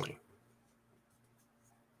for wrestling.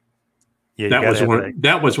 Yeah,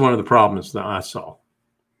 that was one of the problems that I saw.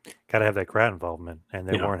 Got to have that crowd involvement, and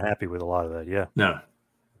they weren't happy with a lot of that. Yeah. No,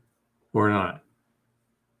 we're not.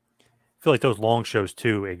 I feel like those long shows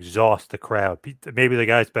too exhaust the crowd. Maybe the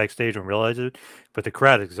guys backstage don't realize it, but the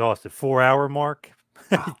crowd is exhausted. 4-hour mark,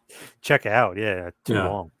 check out. Yeah, too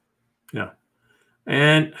long. Yeah,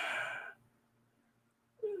 and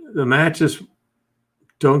the matches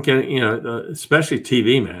don't get, especially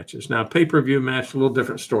TV matches. Now, pay-per-view match, a little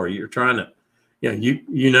different story. You're trying to,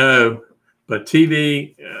 but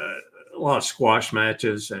TV, a lot of squash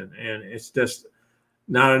matches, and it's just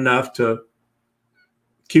not enough to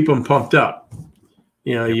keep them pumped up.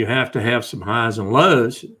 You have to have some highs and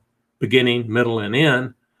lows, beginning, middle, and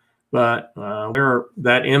end. But where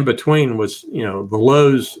that in between was, the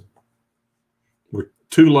lows were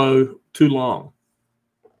too low, too long.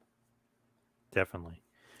 Definitely.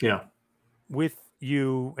 Yeah. With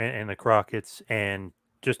you and the Crockett's and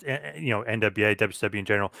just, NWA, WCW in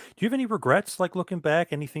general, do you have any regrets, like looking back,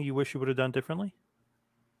 anything you wish you would have done differently?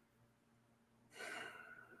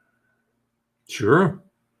 Sure.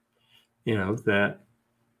 That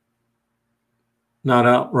not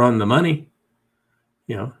outrun the money,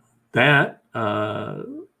 that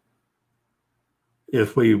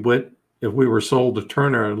if we were sold to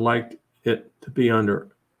Turner, I'd like it to be under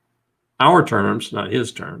our terms, not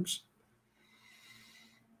his terms.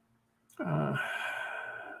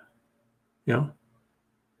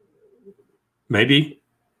 Maybe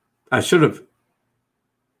I should have,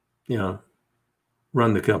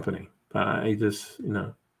 run the company. I just,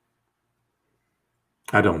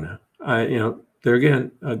 I don't know. There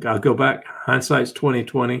again, I'll go back. Hindsight's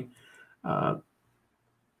 20/20. A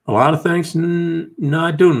lot of things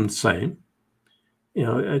not doing the same.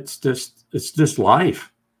 It's just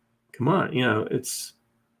life. Come on, it's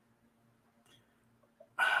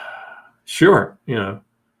sure.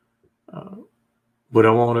 Would I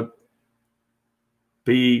want to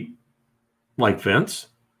be like Vince,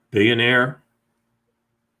 billionaire?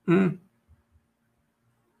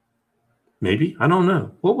 Maybe. I don't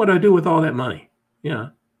know. What would I do with all that money? Yeah.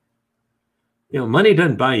 Money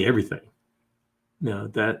doesn't buy you everything.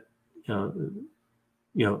 That,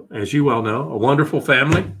 as you well know, a wonderful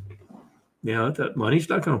family, that money's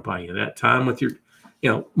not going to buy you that time with your,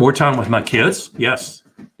 more time with my kids. Yes,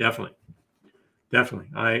 definitely. Definitely.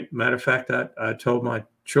 Matter of fact, I told my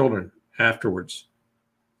children afterwards,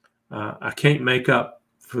 I can't make up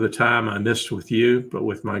for the time I missed with you, but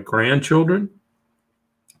with my grandchildren,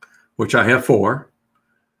 which I have 4.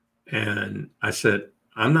 And I said,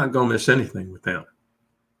 I'm not going to miss anything with them.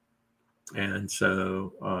 And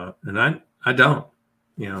so, and I don't,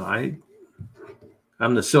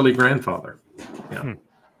 I'm the silly grandfather. Yeah.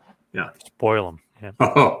 Yeah. Spoil them. Yeah.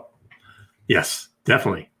 Oh, yes,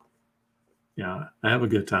 definitely. Yeah. I have a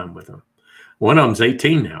good time with them. One of them's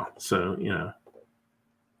 18 now. So, yeah.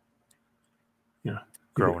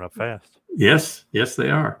 Growing up fast. Yes. Yes, they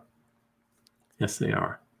are. Yes, they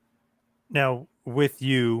are. Now, with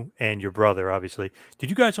you and your brother, obviously, did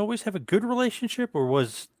you guys always have a good relationship, or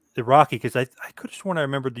was it rocky? Because I could have sworn I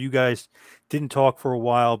remember that you guys didn't talk for a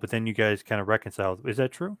while, but then you guys kind of reconciled. Is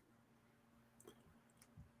that true?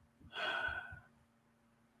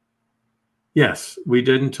 Yes, we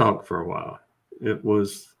didn't talk for a while. It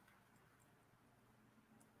was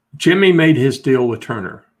Jimmy made his deal with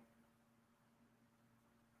Turner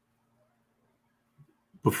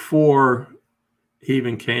before he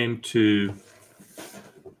even came to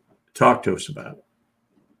talk to us about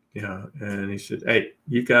it. And he said, hey,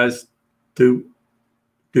 you guys do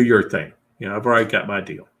your thing. I've already got my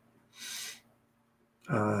deal.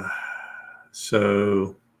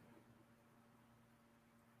 So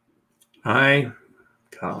quite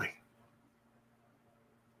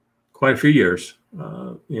a few years,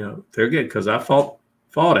 they're good because I fought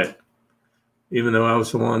it, even though I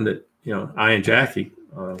was the one that, I and Jackie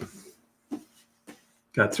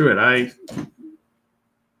got through it. I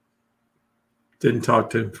didn't talk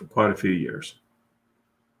to him for quite a few years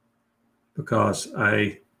because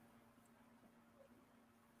I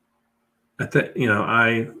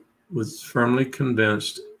was firmly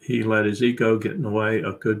convinced he let his ego get in the way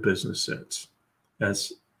of good business sense.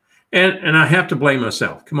 And I have to blame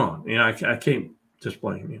myself. Come on, I can't just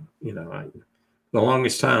blame him. The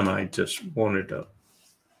longest time I just wanted to,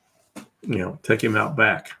 take him out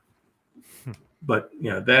back. But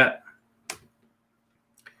that,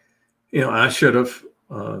 I should have.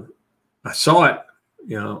 I saw it,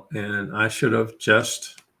 and I should have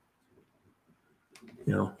just,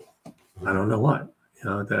 I don't know what,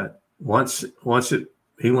 that once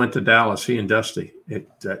he went to Dallas, he and Dusty, it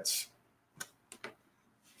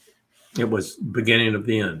was beginning of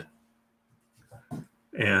the end.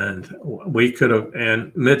 And we could have,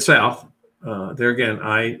 and Mid-South, there again,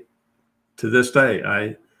 to this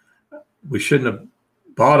day, we shouldn't have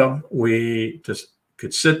bought them. We just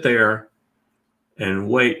could sit there and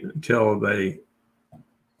wait until they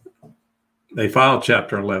filed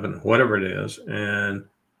Chapter 11, whatever it is, and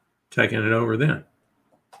taking it over then.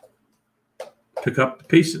 Pick up the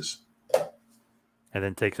pieces. And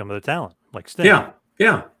then take some of the talent, like Sting.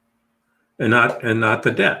 Yeah. And not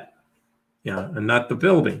the debt. Yeah, and not the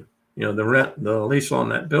building. The rent, the lease on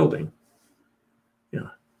that building. Yeah.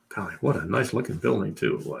 God, what a nice looking building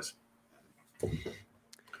too it was.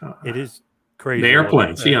 It is crazy. The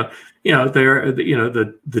airplanes, there,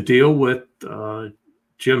 the deal with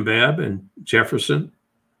Jim Babb and Jefferson.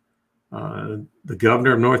 The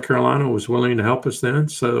governor of North Carolina was willing to help us then.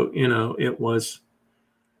 So, it was,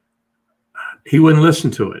 he wouldn't listen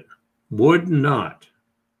to it. Would not.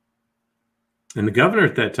 And the governor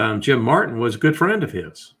at that time, Jim Martin, was a good friend of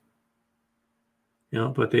his.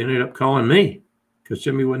 But they ended up calling me because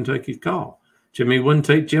Jimmy wouldn't take his call. Jimmy wouldn't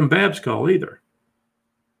take Jim Babb's call either.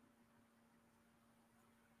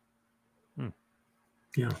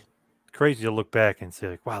 Yeah. Crazy to look back and say,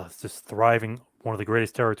 like, wow, it's just thriving, one of the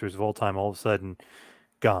greatest territories of all time, all of a sudden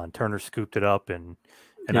gone. Turner scooped it up, and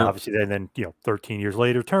obviously then 13 years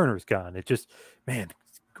later, Turner's gone. It just, man,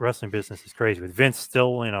 wrestling business is crazy. With Vince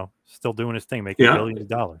still doing his thing, making billions of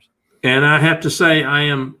dollars. And I have to say, I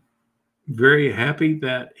am very happy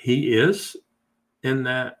that he is, in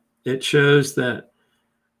that it shows that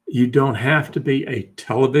you don't have to be a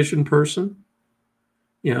television person,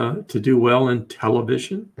 to do well in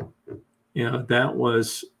television. That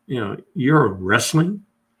was, you're a wrestling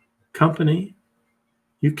company.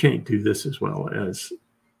 You can't do this as well as,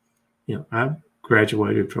 I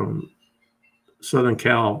graduated from Southern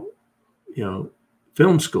Cal,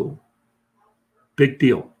 film school. Big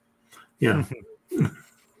deal. Yeah.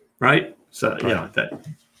 Right. So Right. yeah, that.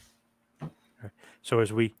 So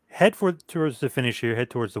as we head towards the finish here, head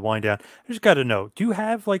towards the wind down, I just got to know: do you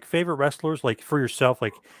have like favorite wrestlers, like for yourself,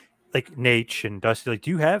 like Nate and Dusty? Like,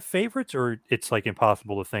 do you have favorites, or it's like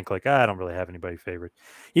impossible to think like I don't really have anybody favorite,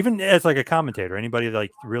 even as like a commentator? Anybody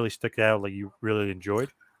like really stick out, like you really enjoyed?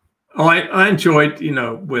 Oh, I enjoyed,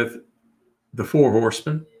 with the Four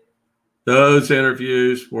Horsemen. Those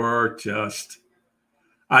interviews were just.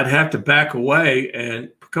 I'd have to back away, and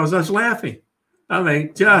because I was laughing. I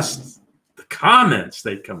mean, just the comments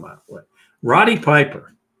they'd come up with. Roddy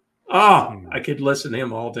Piper. Oh, I could listen to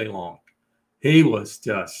him all day long. He was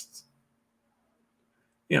just,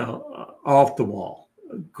 off the wall.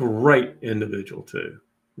 A great individual, too.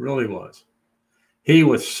 Really was. He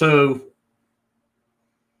was so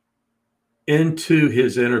into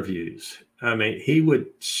his interviews. I mean, he would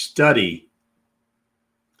study.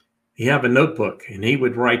 He have a notebook, and he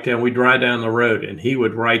would write down. We'd drive down the road, and he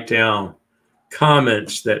would write down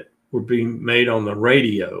comments that were being made on the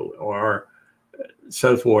radio or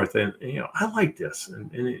so forth. And, I like this. And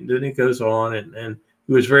then he goes on, and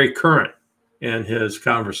he was very current in his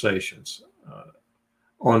conversations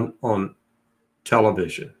on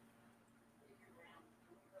television.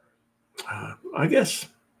 I guess,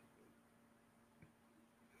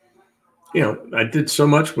 I did so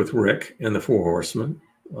much with Rick and the Four Horsemen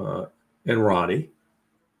and Roddy.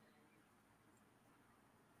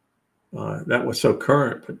 That was so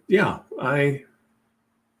current. But yeah,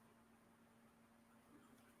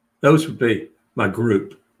 those would be my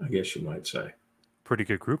group, I guess you might say. Pretty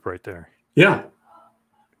good group right there. Yeah.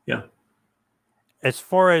 Yeah. As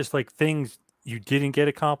far as like things you didn't get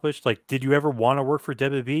accomplished, like did you ever want to work for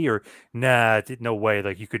WWE, or nah, no way,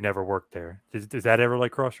 like you could never work there? Does that ever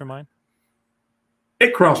like cross your mind?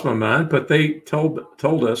 It crossed my mind, but they told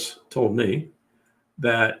me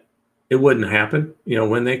that it wouldn't happen.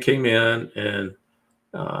 When they came in, and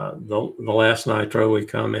the last Nitro, we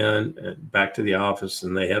come in and back to the office,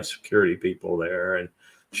 and they have security people there and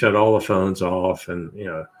shut all the phones off, and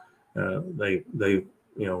they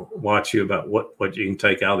watch you about what you can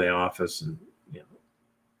take out of the office, and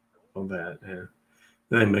all that, and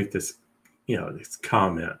they make this this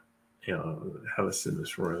comment, have us in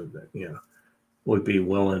this room that would be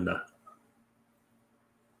willing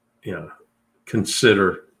to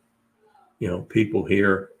consider people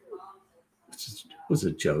here. It was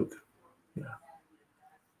a joke. Yeah.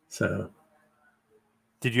 So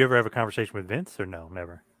did you ever have a conversation with Vince, or no,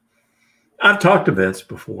 never? I've talked to Vince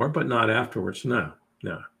before, but not afterwards. No.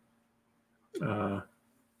 I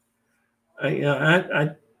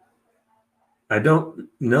don't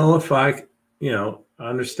know if I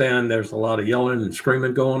understand there's a lot of yelling and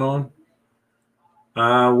screaming going on.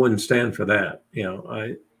 I wouldn't stand for that.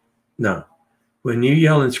 No. When you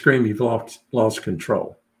yell and scream, you've lost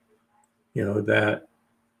control. That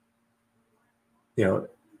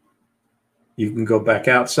you can go back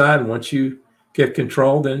outside, and once you get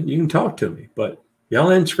control, then you can talk to me. But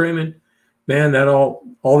yelling and screaming, man, that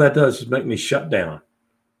all that does is make me shut down.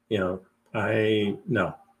 I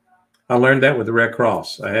learned that with the Red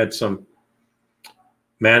Cross. I had some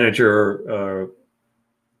manager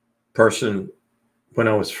person when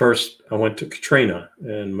I went to Katrina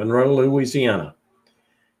in Monroe, Louisiana.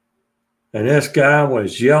 And this guy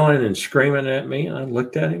was yelling and screaming at me. I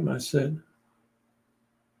looked at him. I said,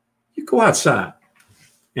 you go outside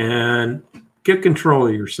and get control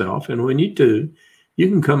of yourself. And when you do, you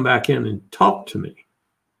can come back in and talk to me.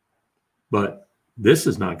 But this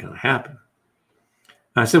is not going to happen.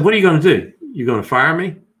 I said, what are you going to do? You going to fire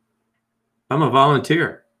me? I'm a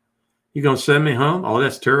volunteer. You going to send me home? Oh,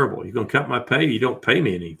 that's terrible. You're going to cut my pay? You don't pay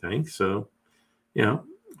me anything. So,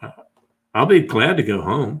 I'll be glad to go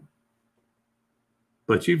home.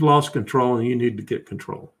 But you've lost control, and you need to get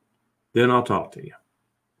control. Then I'll talk to you.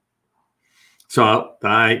 So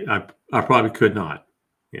I probably could not.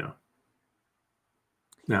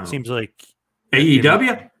 Now, seems like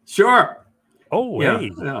AEW? Sure. Oh, yeah,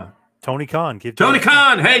 hey. Yeah. Tony Khan. Tony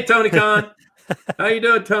Khan. Hey, Tony Khan. How you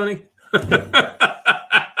doing, Tony?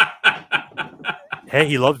 Hey,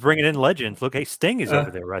 he loves bringing in legends. Look, hey, Sting is over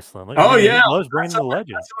there wrestling. Look, yeah. He loves bringing in the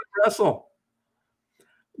legends. Wrestle.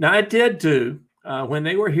 Now, I did do, when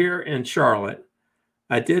they were here in Charlotte,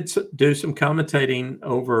 I did do some commentating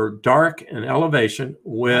over Dark and Elevation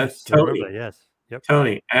with Tony. Yes. Yep.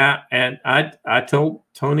 Tony. And I told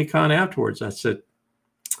Tony Khan afterwards, I said,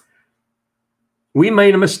 we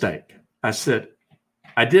made a mistake. I said,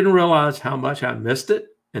 I didn't realize how much I missed it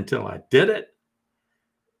until I did it.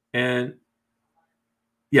 And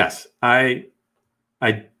yes, I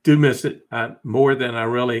do miss it more than I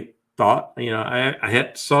really thought. I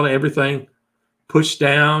had saw everything pushed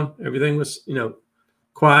down. Everything was,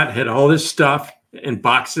 quiet. Had all this stuff in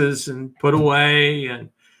boxes and put away, and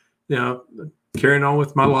carrying on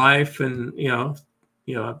with my life, and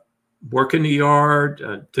work in the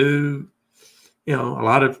yard, do a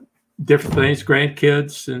lot of different things,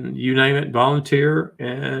 grandkids, and you name it, volunteer,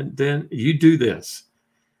 and then you do this,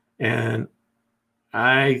 and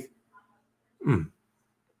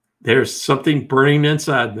there's something burning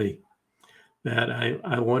inside me that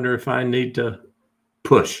I wonder if I need to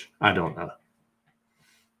push. I don't know.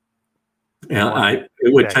 And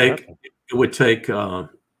it would take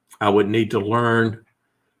I would need to learn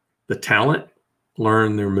the talent,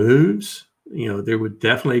 learn their moves. There would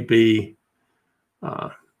definitely be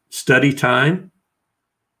study time,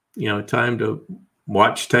 time to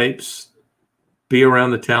watch tapes, be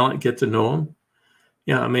around the talent, get to know them.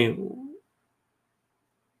 I mean,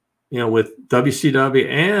 with WCW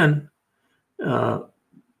and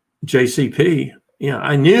JCP,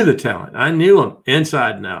 I knew the talent. I knew them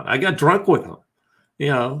inside and out. I got drunk with them,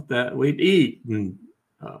 that we'd eat and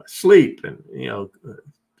sleep and,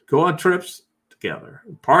 go on trips together,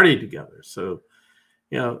 party together. So,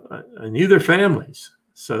 I knew their families.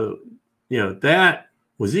 So, that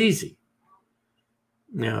was easy.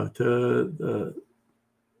 To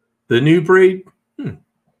the new breed,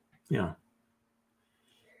 yeah.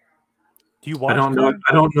 Do you watch? I don't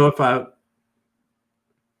know if I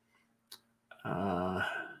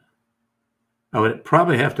would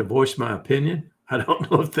probably have to voice my opinion. I don't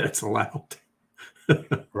know if that's allowed.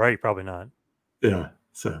 Right, probably not. Yeah.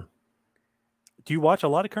 So, do you watch a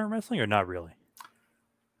lot of current wrestling or not really?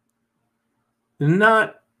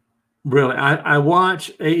 Not really. I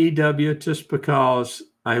watch AEW just because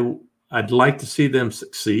I'd like to see them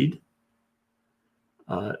succeed.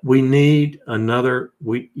 We need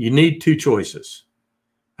you need two choices.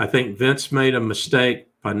 I think Vince made a mistake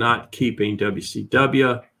by not keeping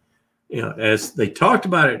WCW. As they talked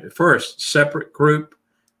about it at first, separate group,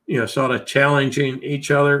 sort of challenging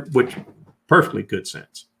each other, which perfectly good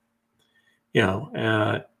sense.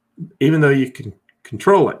 Even though you can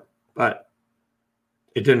control it, but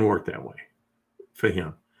it didn't work that way for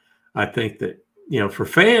him. I think that, for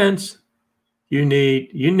fans, you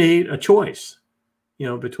need a choice,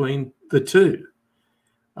 between the two.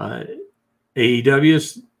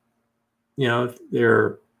 AEW's,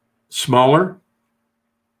 they're smaller,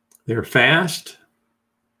 they're fast.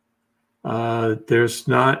 There's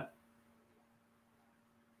not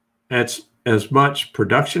as much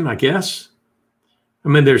production, I guess. I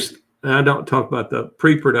mean, I don't talk about the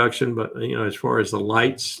pre-production, but as far as the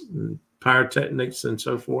lights and pyrotechnics and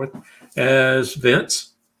so forth, as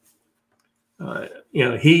Vince,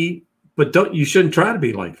 you shouldn't try to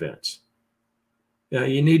be like Vince.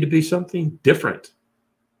 You need to be something different.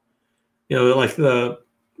 Like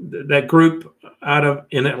that group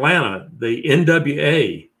in Atlanta, the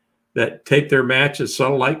NWA, that taped their matches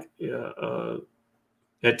sort of like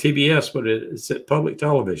at TBS, but it's at public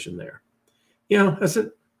television there. I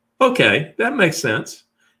said, okay, that makes sense.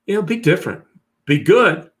 Be different, be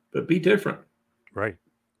good, but be different. Right.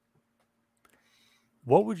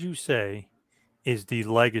 What would you say is the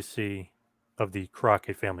legacy of the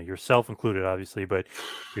Crockett family, yourself included, obviously, but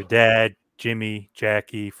your dad, Jimmy,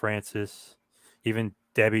 Jackie, Francis, even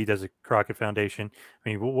Debbie does a Crockett Foundation. I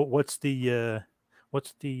mean, what's the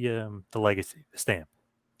legacy, the stamp?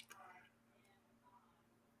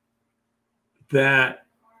 That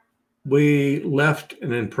we left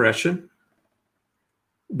an impression.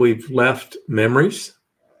 We've left memories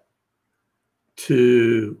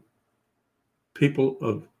to people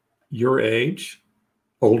of your age,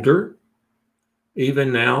 older,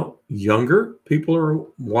 even now younger people are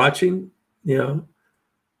watching,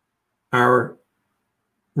 our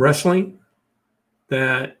wrestling,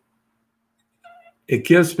 that it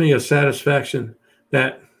gives me a satisfaction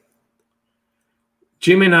that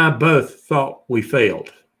Jimmy and I both thought we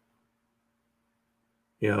failed,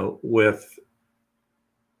 with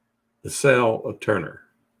the sale of Turner.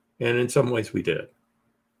 And in some ways we did.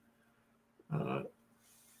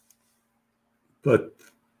 But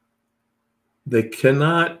they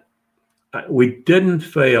cannot, we didn't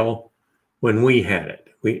fail when we had it.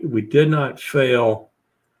 We did not fail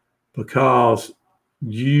because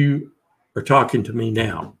you are talking to me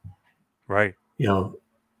now. Right.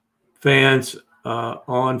 Fans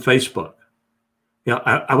on Facebook.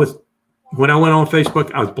 When I went on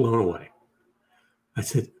Facebook, I was blown away. I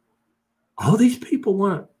said, all these people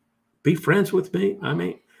want to be friends with me. I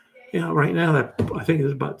mean, right now I think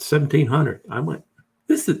it's about 1,700. I went,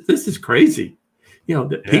 this is crazy.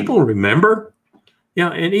 That people remember.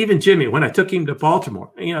 And even Jimmy, when I took him to Baltimore,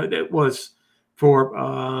 it was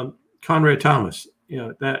for Conrad Thomas,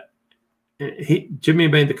 that Jimmy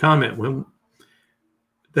made the comment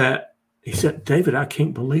that he said, David, I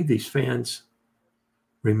can't believe these fans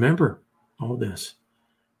remember all this.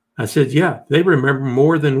 I said, yeah, they remember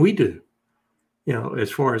more than we do,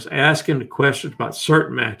 as far as asking the questions about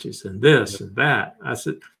certain matches and this and that. I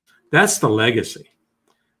said, that's the legacy,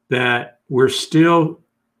 that we're still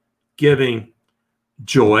giving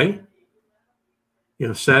joy,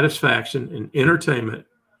 satisfaction and entertainment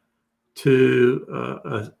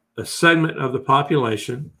to a segment of the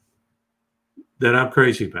population that I'm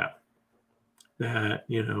crazy about. That,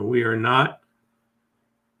 we are not,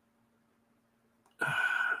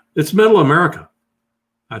 it's middle America.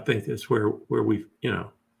 I think that's where we,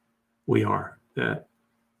 we are. That,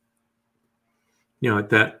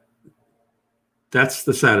 that's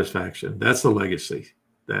the satisfaction. That's the legacy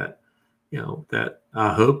that, that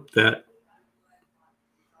I hope that,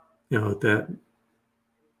 that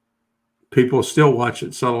people still watch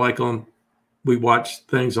it. So like we watch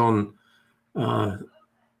things on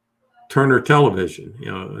Turner Television,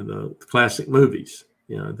 the classic movies,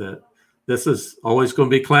 that this is always going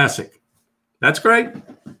to be classic. That's great.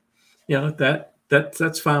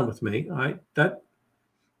 That's fine with me. That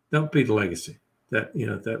would be the legacy, that,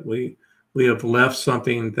 that we have left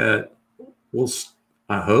something that will,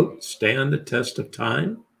 I hope, stand the test of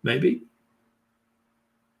time, maybe.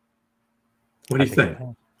 What do you think?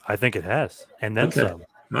 I think it has. And then some.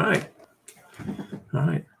 All right.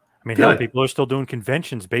 I mean, hell, people are still doing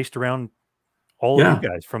conventions based around all of you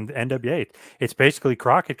guys from the NWA. It's basically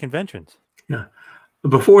Crockett conventions. Yeah.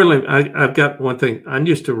 Before we leave, I've got one thing. I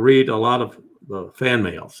used to read a lot of the fan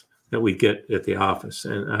mails that we get at the office,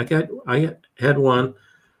 and I had one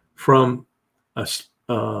from a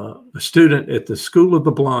student at the School of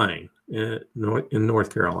the Blind in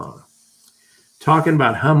North Carolina, talking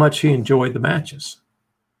about how much he enjoyed the matches.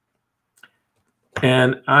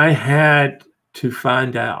 And I had to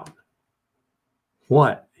find out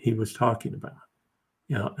what he was talking about.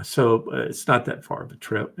 So it's not that far of a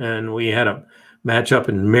trip. And we had a match up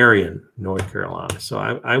in Marion, North Carolina. So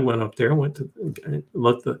I went up there,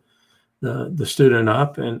 looked the student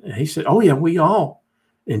up, and he said, "Oh yeah, we all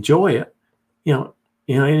enjoy it."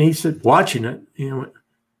 And he said, watching it, and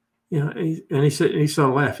he said,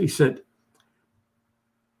 laugh. He said,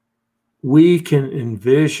 we can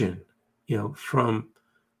envision, from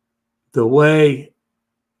the way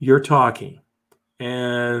you're talking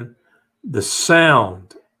and the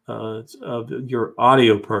sound of your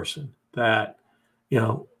audio person, that,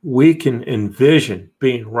 we can envision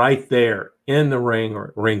being right there in the ring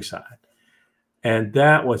or ringside. And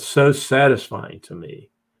that was so satisfying to me,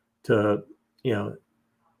 to,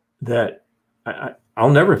 that I'll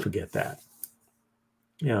never forget that.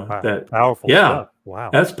 Wow. That powerful. Yeah. Stuff. Wow.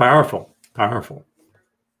 That's powerful.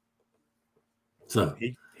 So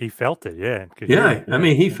he felt it. Yeah. Yeah. I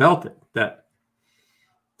mean, he felt it. That,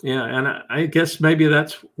 and I guess maybe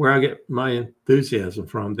that's where I get my enthusiasm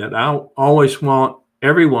from, that I always want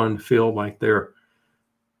everyone to feel like they're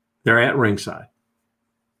at ringside.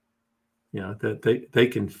 That they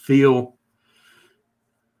can feel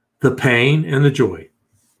the pain and the joy.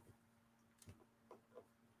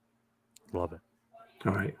 Love it.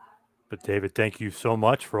 All right. But David, thank you so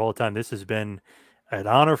much for all the time. This has been an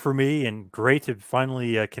honor for me, and great to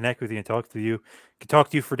finally connect with you and talk to you. I could talk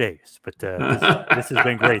to you for days, but this has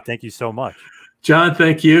been great. Thank you so much. John,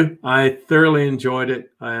 thank you. I thoroughly enjoyed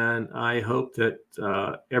it, and I hope that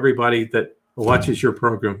everybody that watches your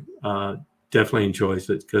program definitely enjoys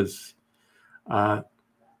it, because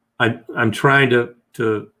I'm trying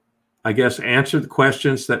to, I guess, answer the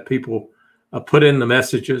questions that people put in the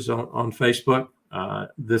messages on Facebook.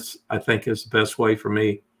 This, I think, is the best way for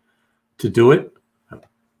me to do it. I'd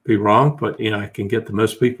be wrong, but I can get the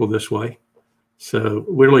most people this way. So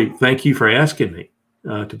really, thank you for asking me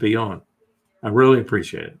to be on. I really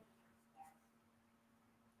appreciate it.